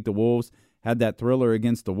back, beat the Wolves, had that thriller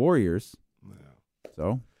against the Warriors.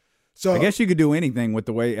 Yeah. So I guess you could do anything with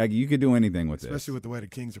the way you could do anything with especially this. with the way the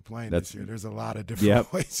Kings are playing this year. There's a lot of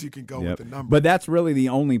different ways you can go with the numbers. But that's really the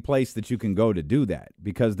only place that you can go to do that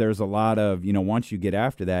because there's a lot of, once you get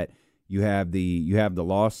after that, you have the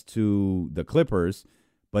loss to the Clippers,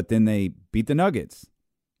 but then they beat the Nuggets,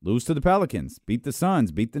 lose to the Pelicans, beat the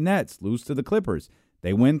Suns, beat the Nets, lose to the Clippers.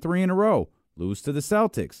 They win 3 in a row. Lose to the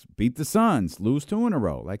Celtics, beat the Suns, lose 2 in a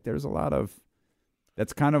row. Like, there's a lot of –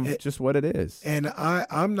 that's kind of just what it is. And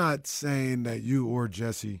I'm not saying that you or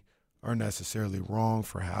Jesse are necessarily wrong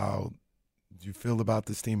for how you feel about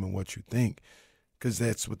this team and what you think because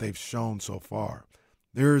that's what they've shown so far.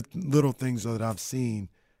 There are little things that I've seen,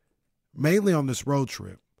 mainly on this road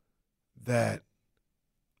trip, that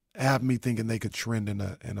have me thinking they could trend in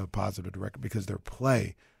a positive direction because their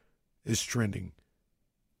play is trending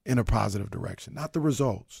in a positive direction. Not the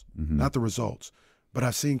results. Mm-hmm. Not the results. But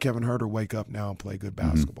I've seen Kevin Huerter wake up now and play good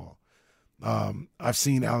basketball. I've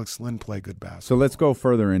seen Alex Len play good basketball. So let's go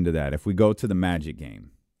further into that. If we go to the Magic game,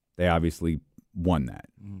 they obviously won that.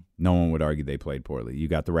 Mm-hmm. No one would argue they played poorly. You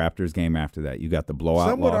got the Raptors game after that. You got the blowout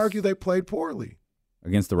Some would loss argue they played poorly.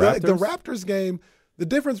 Against the Raptors? The Raptors game, the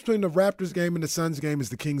difference between the Raptors game and the Suns game is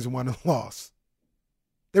the Kings won and lost.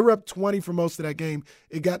 They were up 20 for most of that game.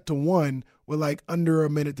 It got to 1 with like under a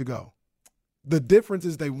minute to go. The difference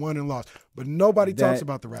is they won and lost. But nobody talks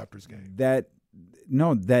about the Raptors game. That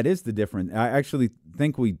is the difference. I actually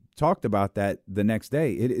think we talked about that the next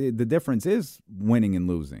day. The difference is winning and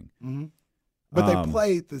losing. Mm-hmm. But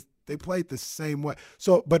they played the same way.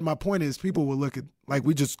 So, but my point is, people will look at, like,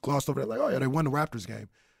 we just glossed over that, like, oh yeah, they won the Raptors game.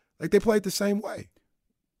 Like, they played the same way.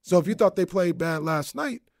 So if you thought they played bad last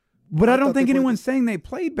night, but I don't think anyone's saying they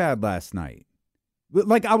played bad last night.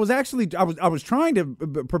 Like, I was trying to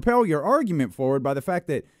propel your argument forward by the fact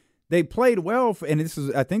that they played well, and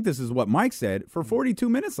I think this is what Mike said, for 42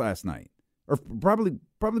 minutes last night, or probably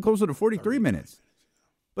closer to 43 minutes.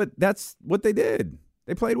 But that's what they did.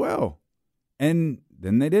 They played well, and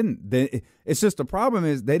then they didn't. It's just the problem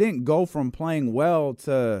is they didn't go from playing well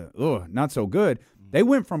to not so good. They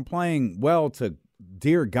went from playing well to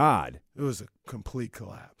dear God. It was a complete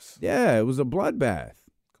collapse. Yeah, it was a bloodbath.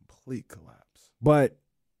 Complete collapse. But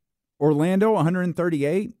Orlando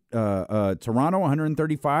 138, Toronto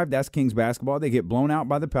 135. That's Kings basketball. They get blown out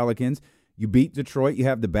by the Pelicans. You beat Detroit. You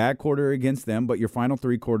have the bad quarter against them, but your final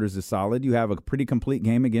 3 quarters is solid. You have a pretty complete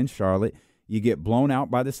game against Charlotte. You get blown out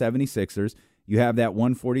by the 76ers. You have that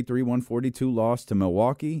 143-142 loss to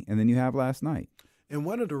Milwaukee, and then you have last night. And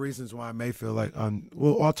one of the reasons why I may feel like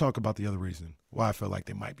I'll talk about the other reason why I feel like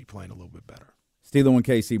they might be playing a little bit better. Steelo and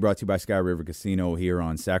KC brought to you by Sky River Casino here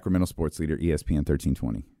on Sacramento Sports Leader ESPN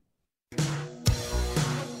 1320.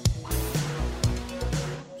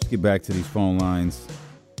 get back to these phone lines.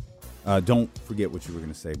 Don't forget what you were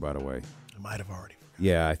going to say, by the way. I might have already.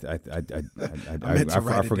 Yeah, I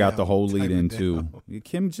forgot the whole lead into.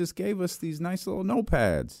 Kim just gave us these nice little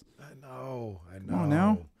notepads. I know. Come on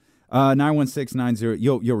now. 916-90.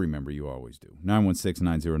 You'll remember. You always do.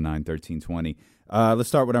 916-909-1320. Let's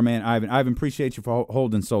start with our man Ivan. Ivan, appreciate you for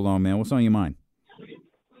holding so long, man. What's on your mind?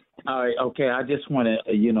 All right, okay. I just want to,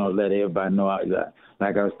 let everybody know,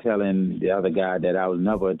 like I was telling the other guy, that I was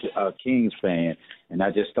never a Kings fan, and I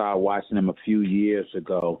just started watching them a few years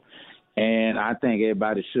ago. And I think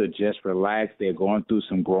everybody should just relax. They're going through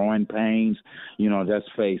some growing pains. Let's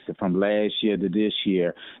face it, from last year to this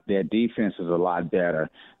year, their defense is a lot better.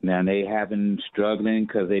 Now, they haven't struggling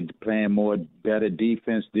because they're playing more better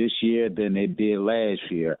defense this year than they did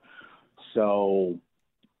last year. So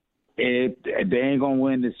they ain't going to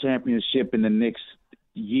win the championship in the next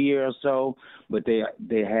year or so, but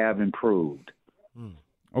they have improved.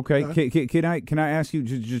 Okay, can I ask you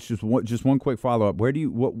just one quick follow up? Where do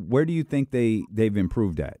you think they've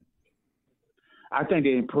improved at? I think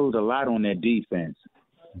they improved a lot on their defense.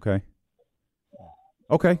 Okay.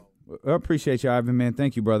 I appreciate you, Ivan, man.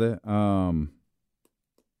 Thank you, brother.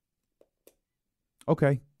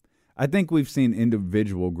 Okay, I think we've seen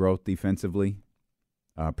individual growth defensively,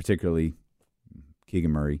 particularly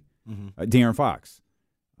Keegan Murray, De'Aaron Fox.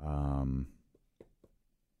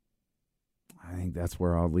 I think that's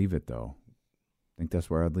where I'll leave it, though.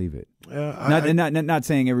 Yeah, not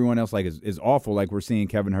saying everyone else is awful. Like we're seeing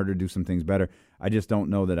Kevin Huerter do some things better. I just don't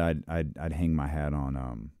know that I'd hang my hat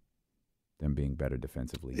on them being better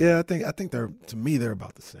defensively. Yeah, I think they're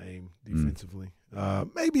about the same defensively.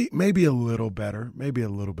 Maybe a little better, maybe a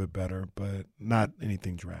little bit better, but not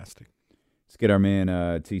anything drastic. Let's get our man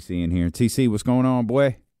TC in here. TC, what's going on,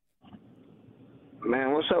 boy?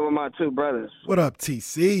 Man, what's up with my two brothers? What up,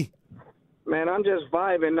 TC? Man, I'm just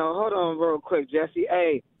vibing. No, hold on real quick, Jesse.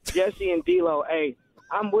 Hey, Jesse and D-Lo, hey,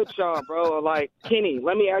 I'm with y'all, bro. Like, Kenny,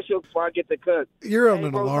 let me ask you before I get to cook. You're on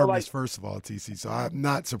an alarmist, first of all, TC, so I'm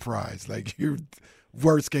not surprised. Like, you're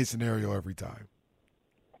worst-case scenario every time.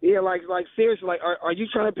 Yeah, like seriously, like, are you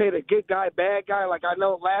trying to play the good guy, bad guy? Like, I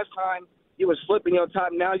know last time you was flipping your top.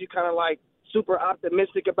 Now you kind of, like, super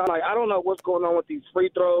optimistic about, like, I don't know what's going on with these free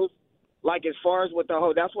throws. Like, as far as with the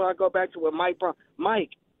whole, that's what I go back to with Mike Brown. Mike,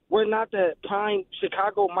 we're not the prime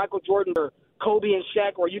Chicago Michael Jordan or Kobe and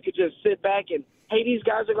Shaq where you could just sit back and, hey, these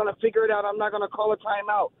guys are going to figure it out. I'm not going to call a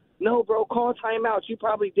timeout. No, bro, call timeouts. You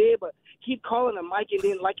probably did, but keep calling them, Mike. And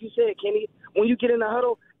then, like you said, Kenny, when you get in the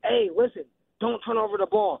huddle, hey, listen, don't turn over the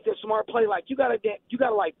ball. It's a smart play. Like, you gotta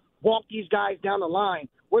like, walk these guys down the line.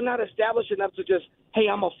 We're not established enough to just, hey,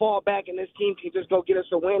 I'm going to fall back and this team can just go get us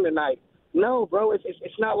a win tonight. No, bro, it's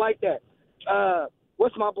not like that.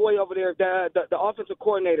 What's my boy over there, the offensive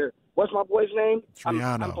coordinator? What's my boy's name?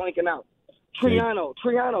 Triano. I'm blanking out.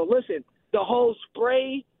 Triano, listen, the whole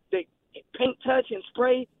spray, the paint touch and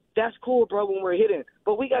spray, that's cool, bro, when we're hitting.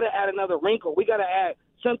 But we got to add another wrinkle. We got to add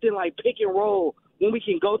something like pick and roll when we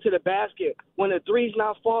can go to the basket. When the three's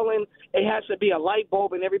not falling, it has to be a light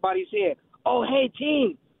bulb in everybody's head. Oh, hey,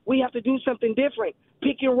 team, we have to do something different.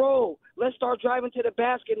 Pick and roll. Let's start driving to the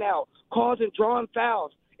basket now, causing drawing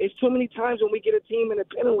fouls. It's too many times when we get a team in a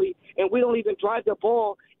penalty and we don't even drive the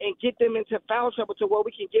ball and get them into foul trouble to where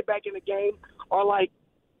we can get back in the game or, like,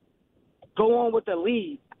 go on with the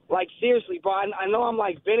lead. Like, seriously, bro, I know I'm,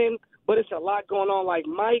 like, venting, but it's a lot going on. Like,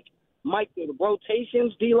 Mike, the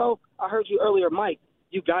rotations, D-Lo, I heard you earlier, Mike,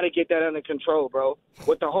 you got to get that under control, bro,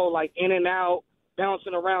 with the whole, like, in and out,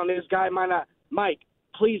 bouncing around. This guy might not. Mike,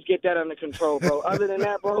 please get that under control, bro. Other than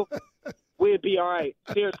that, bro, we'd be all right.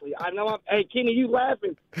 Seriously. I know hey, Kenny, you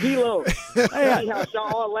laughing. D-Lo. Hey, how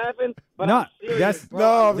y'all all laughing, but I'm serious,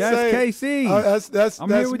 bro. That's KC. That's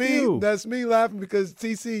here with me. you. That's me laughing because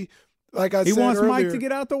TC, like I said he wants earlier, Mike to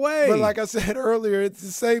get out the way. But like I said earlier, it's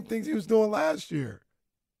the same things he was doing last year.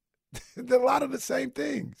 A lot of the same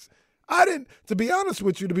things. To be honest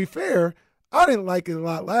with you, to be fair, I didn't like it a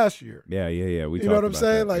lot last year. Yeah. You know what I'm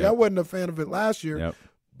saying? Like, I wasn't a fan of it last year,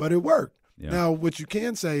 but it worked. Yep. Now, what you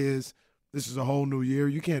can say is this is a whole new year.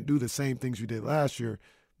 You can't do the same things you did last year.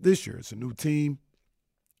 This year, it's a new team,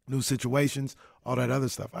 new situations, all that other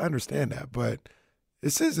stuff. I understand that, but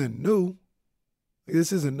this isn't new.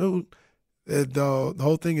 The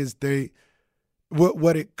whole thing is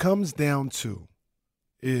what it comes down to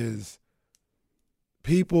is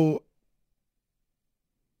people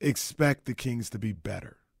expect the Kings to be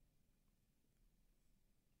better.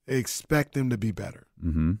 They expect them to be better.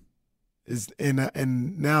 Mm-hmm.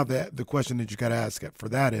 And now that the question that you got to ask for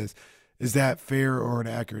that is that fair or an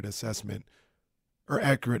accurate assessment or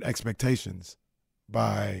accurate expectations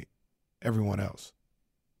by everyone else?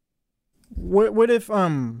 What if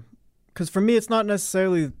because for me it's not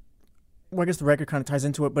necessarily. Well, I guess the record kind of ties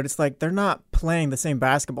into it, but it's like they're not playing the same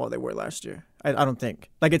basketball they were last year. I don't think.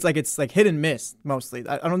 It's like hit and miss mostly.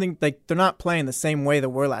 I don't think they're not playing the same way they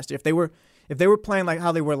were last year. If they were playing like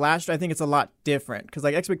how they were last year, I think it's a lot different. Because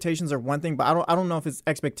like expectations are one thing, but I don't know if it's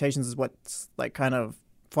expectations is what's like kind of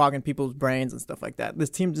fogging people's brains and stuff like that. This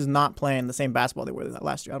team is not playing the same basketball they were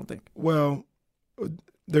last year. I don't think. Well,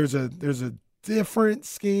 there's a different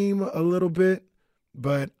scheme a little bit.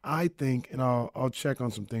 But I think, and I'll check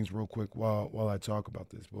on some things real quick while I talk about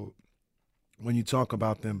this. But when you talk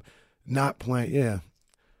about them not playing,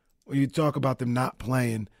 when you talk about them not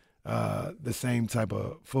playing the same type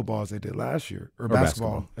of football as they did last year, or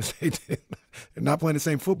basketball as they did, they're not playing the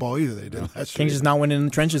same football either they did last year. Kings is not winning in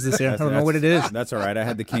the trenches this year. I don't know what it is. That's all right. I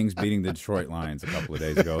had the Kings beating the Detroit Lions a couple of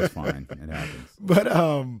days ago. It's fine. It happens. But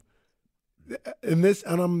in this,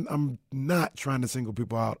 and I'm not trying to single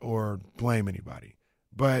people out or blame anybody.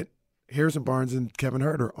 But Harrison Barnes and Kevin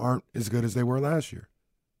Huerter aren't as good as they were last year.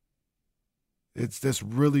 It's just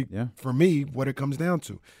really, for me, what it comes down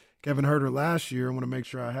to. Kevin Huerter last year, I want to make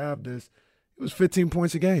sure I have this, it was 15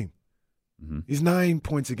 points a game. Mm-hmm. He's 9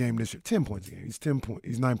 points a game this year. 10 points a game. He's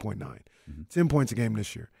 9.9. Mm-hmm. 10 points a game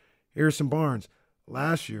this year. Harrison Barnes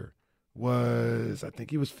last year was, I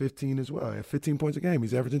think he was 15 as well. At 15 points a game.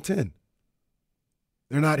 He's averaging 10.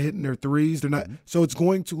 They're not hitting their threes. They're not. Mm-hmm. So it's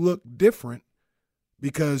going to look different.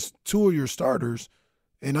 Because two of your starters,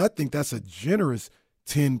 and I think that's a generous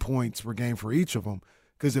 10 points per game for each of them,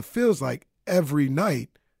 because it feels like every night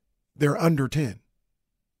they're under 10.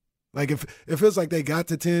 Like if it feels like they got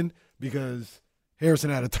to 10 because Harrison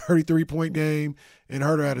had a 33-point game and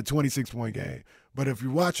Huerter had a 26-point game. But if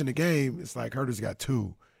you're watching the game, it's like Huerter's got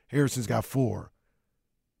 2, Harrison's got 4.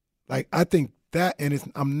 Like I think that, and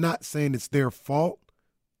I'm not saying it's their fault.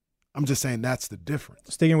 I'm just saying that's the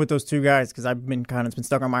difference. Sticking with those two guys, because it's been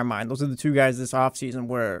stuck on my mind. Those are the two guys this offseason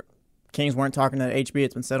where Kings weren't talking to HB.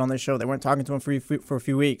 It's been said on their show. They weren't talking to him for a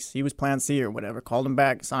few weeks. He was plan C or whatever. Called him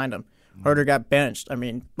back, signed him. Huerter got benched. I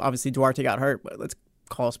mean, obviously Duarte got hurt, but let's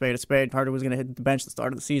call a spade a spade. Huerter was going to hit the bench at the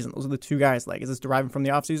start of the season. Those are the two guys. Like, is this deriving from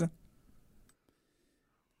the offseason?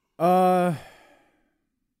 I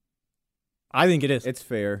think it is. It's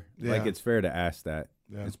fair. Yeah. Like, it's fair to ask that.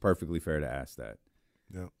 Yeah. It's perfectly fair to ask that.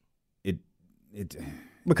 Yeah.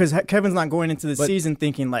 Because Kevin's not going into the season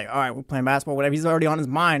thinking like, all right, we're playing basketball, whatever. He's already on his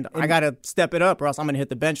mind. I got to step it up or else I'm going to hit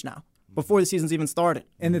the bench now before the season's even started.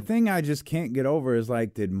 And the thing I just can't get over is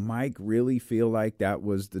like, did Mike really feel like that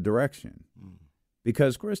was the direction?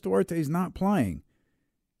 Because Chris Duarte's not playing.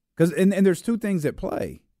 And there's two things at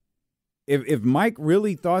play. If Mike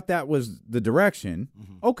really thought that was the direction,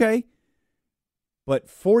 okay. But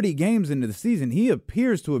 40 games into the season, he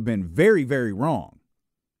appears to have been very, very wrong.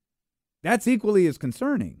 That's equally as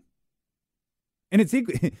concerning. And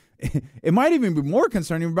it might even be more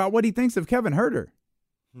concerning about what he thinks of Kevin Huerter.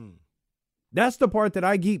 That's the part that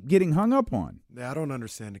I keep getting hung up on. Yeah, I don't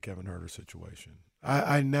understand the Kevin Huerter situation.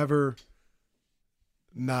 I never,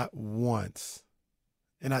 not once,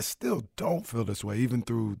 and I still don't feel this way, even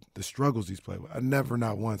through the struggles he's played with. I never,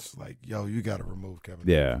 not once, like, yo, you got to remove Kevin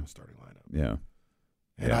Huerter from the starting lineup. Yeah.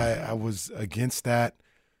 And I was against that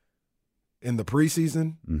in the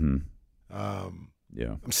preseason. Mm-hmm. I'm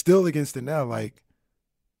still against it now. Like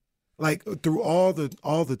through all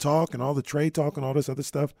the talk and all the trade talk and all this other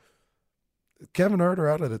stuff, Kevin Huerter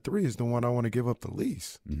out of the three is the one I want to give up the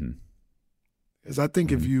least. Mm-hmm. Because I think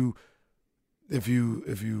if you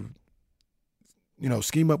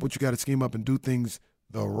scheme up what you got to scheme up and do things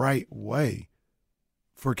the right way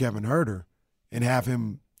for Kevin Huerter and have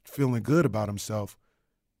him feeling good about himself,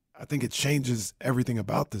 I think it changes everything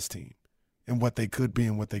about this team and what they could be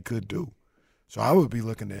and what they could do. So I would be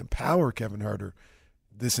looking to empower Kevin Huerter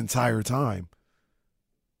this entire time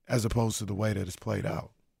as opposed to the way that it's played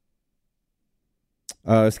out.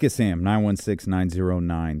 Let's get Sam,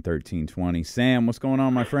 916-909-1320. Sam, what's going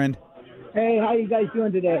on, my friend? Hey, how you guys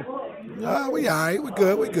doing today? We all right. We're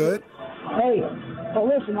good. Hey, well,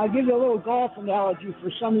 listen, I'll give you a little golf analogy for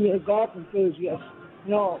some of you golf enthusiasts.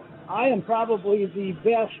 You know, I am probably the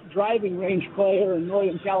best driving range player in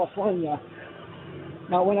Northern California.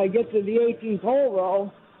 Now, when I get to the 18th hole,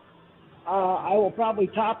 though, I will probably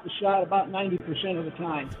top the shot about 90% of the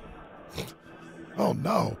time. Oh,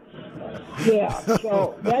 no. Yeah,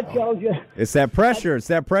 so that tells you. It's that pressure. It's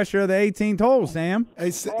that pressure of the 18th hole, Sam.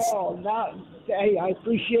 Hey, I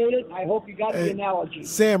appreciate it. I hope you got the analogy.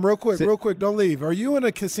 Sam, real quick, don't leave. Are you in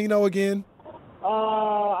a casino again?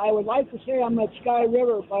 I would like to say I'm at Sky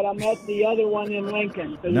River, but I'm at the other one in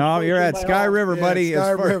Lincoln. No, you're at Sky River, buddy.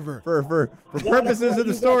 Sky River. For purposes of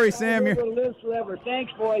the story, Sam. River lives forever.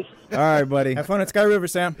 Thanks, boys. All right, buddy. Have fun at Sky River,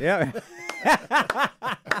 Sam. Yeah.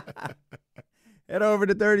 Head over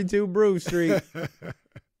to 32 Brew Street.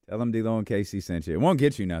 Tell him D-Lo and Casey sent you. It won't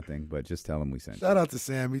get you nothing, but just tell him we sent you. Shout out to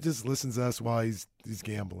Sam. He just listens to us while he's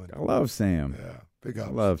gambling. I love Sam. Yeah, big ups.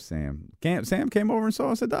 I love Sam. Sam came over and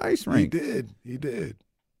saw us at the ice rink. He did.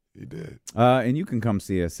 And you can come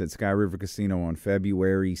see us at Sky River Casino on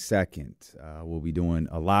February 2nd. We'll be doing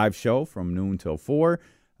a live show from noon till 4.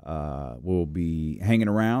 We'll be hanging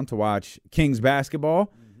around to watch Kings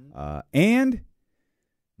basketball. And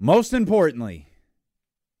most importantly,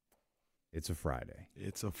 it's a Friday.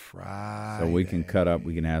 So we can cut up.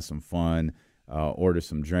 We can have some fun, order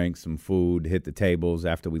some drinks, some food, hit the tables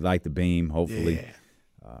after we light the beam, hopefully.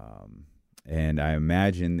 Yeah. And I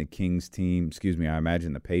imagine the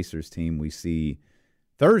Pacers team we see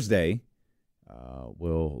Thursday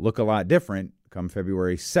will look a lot different come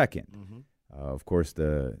February 2nd. Of course,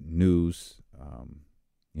 the news,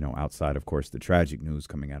 outside, of course, the tragic news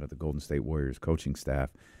coming out of the Golden State Warriors coaching staff,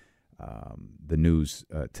 the news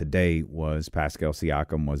today was Pascal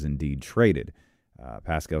Siakam was indeed traded.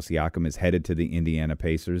 Pascal Siakam is headed to the Indiana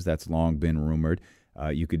Pacers. That's long been rumored.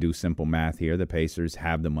 You could do simple math here. The Pacers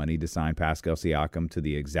have the money to sign Pascal Siakam to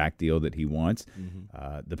the exact deal that he wants.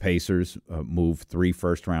 The Pacers moved 3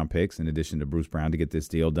 first-round picks in addition to Bruce Brown to get this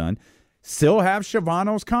deal done. Still have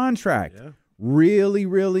Shavano's contract. Yeah. Really,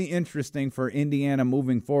 really interesting for Indiana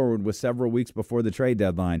moving forward with several weeks before the trade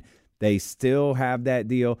deadline. They still have that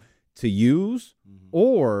deal to use,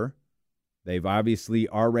 or they've obviously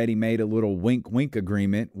already made a little wink-wink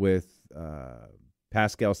agreement with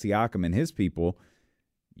Pascal Siakam and his people.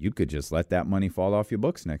 You could just let that money fall off your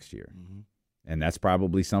books next year. And that's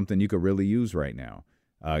probably something you could really use right now,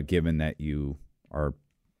 given that you are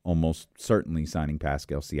almost certainly signing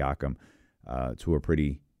Pascal Siakam to a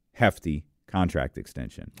pretty hefty contract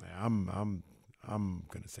extension. Yeah, I'm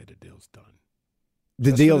going to say the deal's done.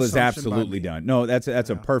 The deal is absolutely done. No, that's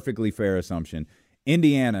a perfectly fair assumption.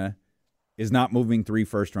 Indiana is not moving 3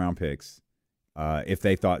 first-round picks if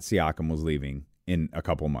they thought Siakam was leaving in a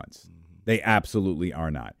couple months. They absolutely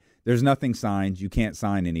are not. There's nothing signed. You can't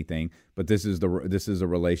sign anything. But this is a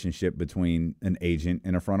relationship between an agent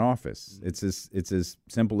and a front office. It's as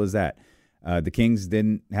simple as that. The Kings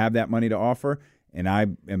didn't have that money to offer, and I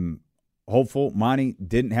am hopeful Monty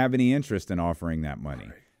didn't have any interest in offering that money.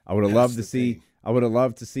 Right. I would have loved to see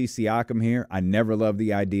Siakam here. I never loved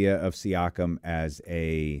the idea of Siakam as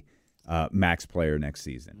a max player next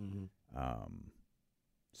season.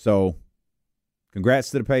 So,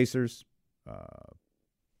 congrats to the Pacers.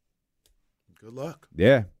 Good luck.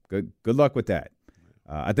 Yeah, good luck with that.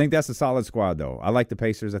 I think that's a solid squad, though. I like the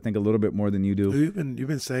Pacers, I think, a little bit more than you do. You've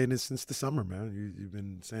been saying this since the summer, man. You've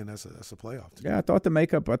been saying that's a playoff team. Yeah, I thought the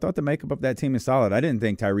makeup of that team is solid. I didn't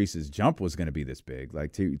think Tyrese's jump was going to be this big.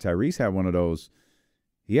 Like Tyrese had one of those.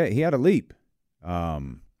 He had a leap,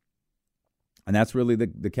 and that's really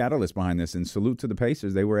the catalyst behind this. And salute to the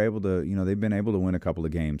Pacers. They were able to, they've been able to win a couple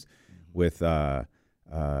of games with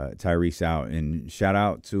Tyrese out. And shout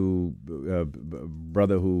out to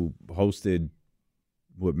brother who hosted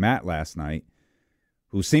with Matt last night,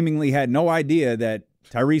 who seemingly had no idea that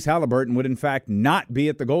Tyrese Halliburton would in fact not be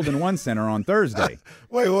at the Golden One Center on Thursday.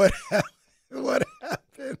 Wait, what happened? What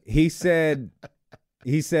happened? He said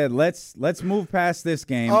let's move past this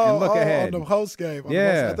game and look ahead. On the host game.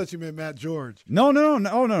 I thought you meant Matt George. No,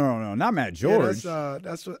 not Matt George. Yeah,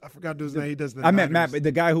 that's what I forgot to do his name. He does the I meant Matt,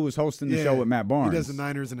 the guy who was hosting the show with Matt Barnes. He does the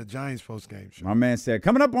Niners and the Giants post game show. My man said,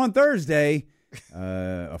 coming up on Thursday,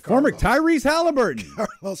 former Tyrese Halliburton,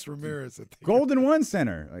 Carlos Ramirez at the Golden One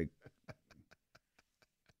Center, like,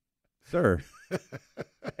 sir.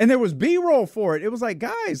 And there was B-roll for it. It was like,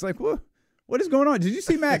 guys, like, what is going on? Did you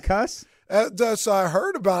see Matt cuss? So I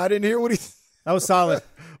heard about it. I didn't hear what he. That was solid.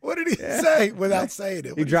 What did he say without saying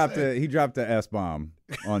it? He dropped the S-bomb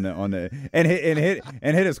on the and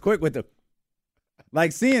hit us quick with the.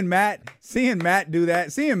 Like seeing Matt do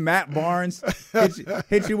that, seeing Matt Barnes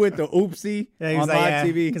hit you with the oopsie on live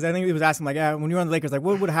TV. Because I think he was asking, like, when you were on the Lakers, like,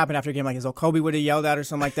 what would have happened after a game like this? Oh, Kobe would have yelled at or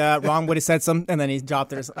something like that. Ron would have said something, and then he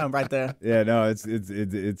dropped it right there. Yeah, no, it's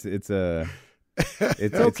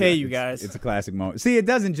okay, you guys. It's a classic moment. See, it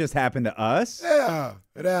doesn't just happen to us. Yeah,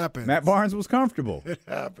 it happens. Matt Barnes was comfortable. It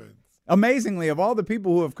happens. Amazingly, of all the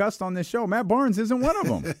people who have cussed on this show, Matt Barnes isn't one of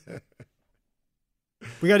them.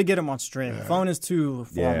 We got to get him on stream. The phone is too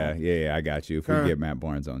formal. Yeah, I got you. If we get Matt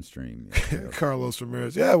Barnes on stream. Carlos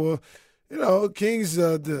Ramirez. Yeah, well, Kings,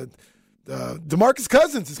 the DeMarcus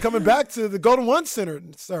Cousins is coming back to the Golden One Center,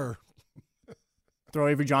 sir. Throw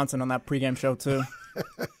Avery Johnson on that pregame show, too.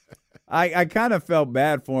 I kind of felt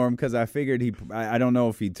bad for him because I figured I don't know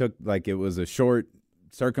if he took, like, it was a short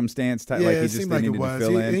circumstance type. Yeah, like he it just seemed like it needed was. To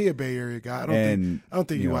fill in. He a Bay Area guy. I don't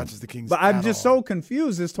think he watches the Kings. But I'm just so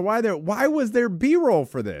confused as to why was there B-roll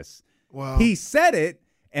for this? Well, he said it,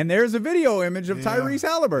 and there's a video image of Tyrese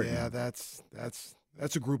Halliburton. Yeah, that's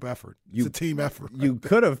a group effort. It's a team effort. You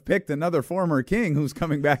could have picked another former King who's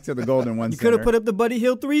coming back to the Golden One Center. You could have put up the Buddy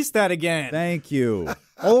Hield 3 stat again. Thank you.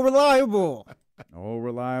 Oh, reliable. Oh,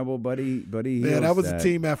 reliable, Buddy Hield. Yeah, that was a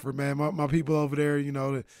team effort, man. My people over there,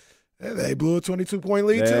 they blew a 22-point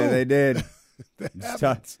lead too. They did.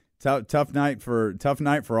 Tough night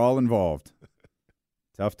for all involved.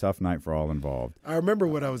 Tough night for all involved. I remember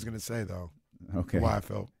what I was going to say though. Okay. Why I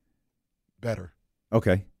felt better.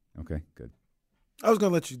 Okay, good. I was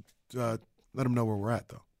going to let you let them know where we're at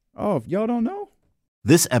though. Oh, if y'all don't know?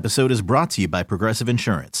 This episode is brought to you by Progressive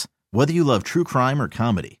Insurance. Whether you love true crime or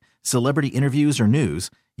comedy, celebrity interviews or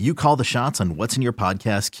news, you call the shots on what's in your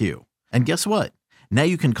podcast queue. And guess what? Now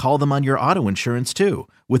you can call them on your auto insurance too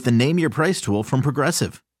with the Name Your Price tool from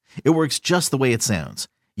Progressive. It works just the way it sounds.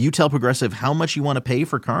 You tell Progressive how much you want to pay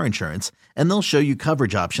for car insurance, and they'll show you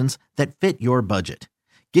coverage options that fit your budget.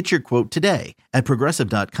 Get your quote today at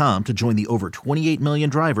Progressive.com to join the over 28 million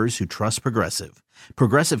drivers who trust Progressive.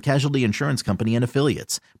 Progressive Casualty Insurance Company and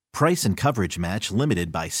Affiliates. Price and coverage match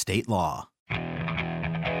limited by state law.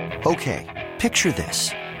 Okay, picture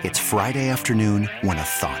this. It's Friday afternoon when a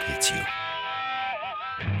thought hits you.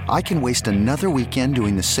 I can waste another weekend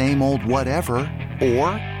doing the same old whatever, or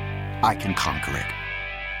I can conquer it.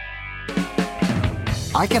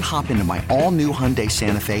 I can hop into my all-new Hyundai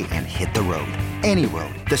Santa Fe and hit the road. Any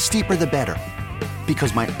road. The steeper, the better.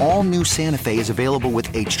 Because my all-new Santa Fe is available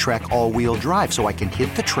with H-Track all-wheel drive, so I can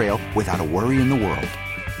hit the trail without a worry in the world.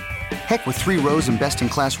 Heck, with 3 rows and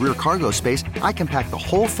best-in-class rear cargo space, I can pack the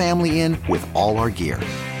whole family in with all our gear.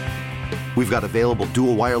 We've got available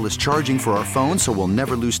dual wireless charging for our phones, so we'll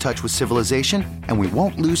never lose touch with civilization, and we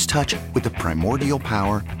won't lose touch with the primordial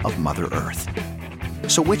power of Mother Earth.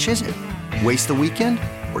 So which is it? Waste the weekend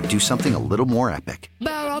or do something a little more epic?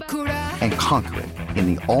 And conquer it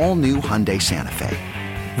in the all-new Hyundai Santa Fe.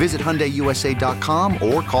 Visit HyundaiUSA.com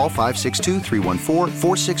or call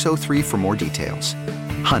 562-314-4603 for more details.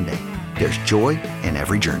 Hyundai, there's joy in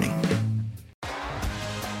every journey.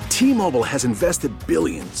 T-Mobile has invested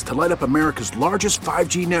billions to light up America's largest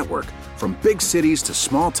 5G network, from big cities to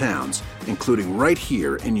small towns, including right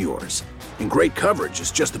here in yours. And great coverage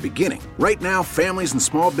is just the beginning. Right now, families and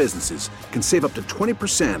small businesses can save up to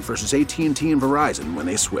 20% versus AT&T and Verizon when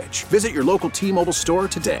they switch. Visit your local T-Mobile store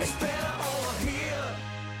today.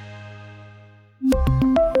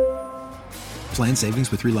 Plan savings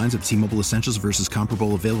with 3 lines of T-Mobile Essentials versus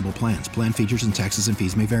comparable available plans. Plan features and taxes and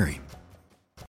fees may vary.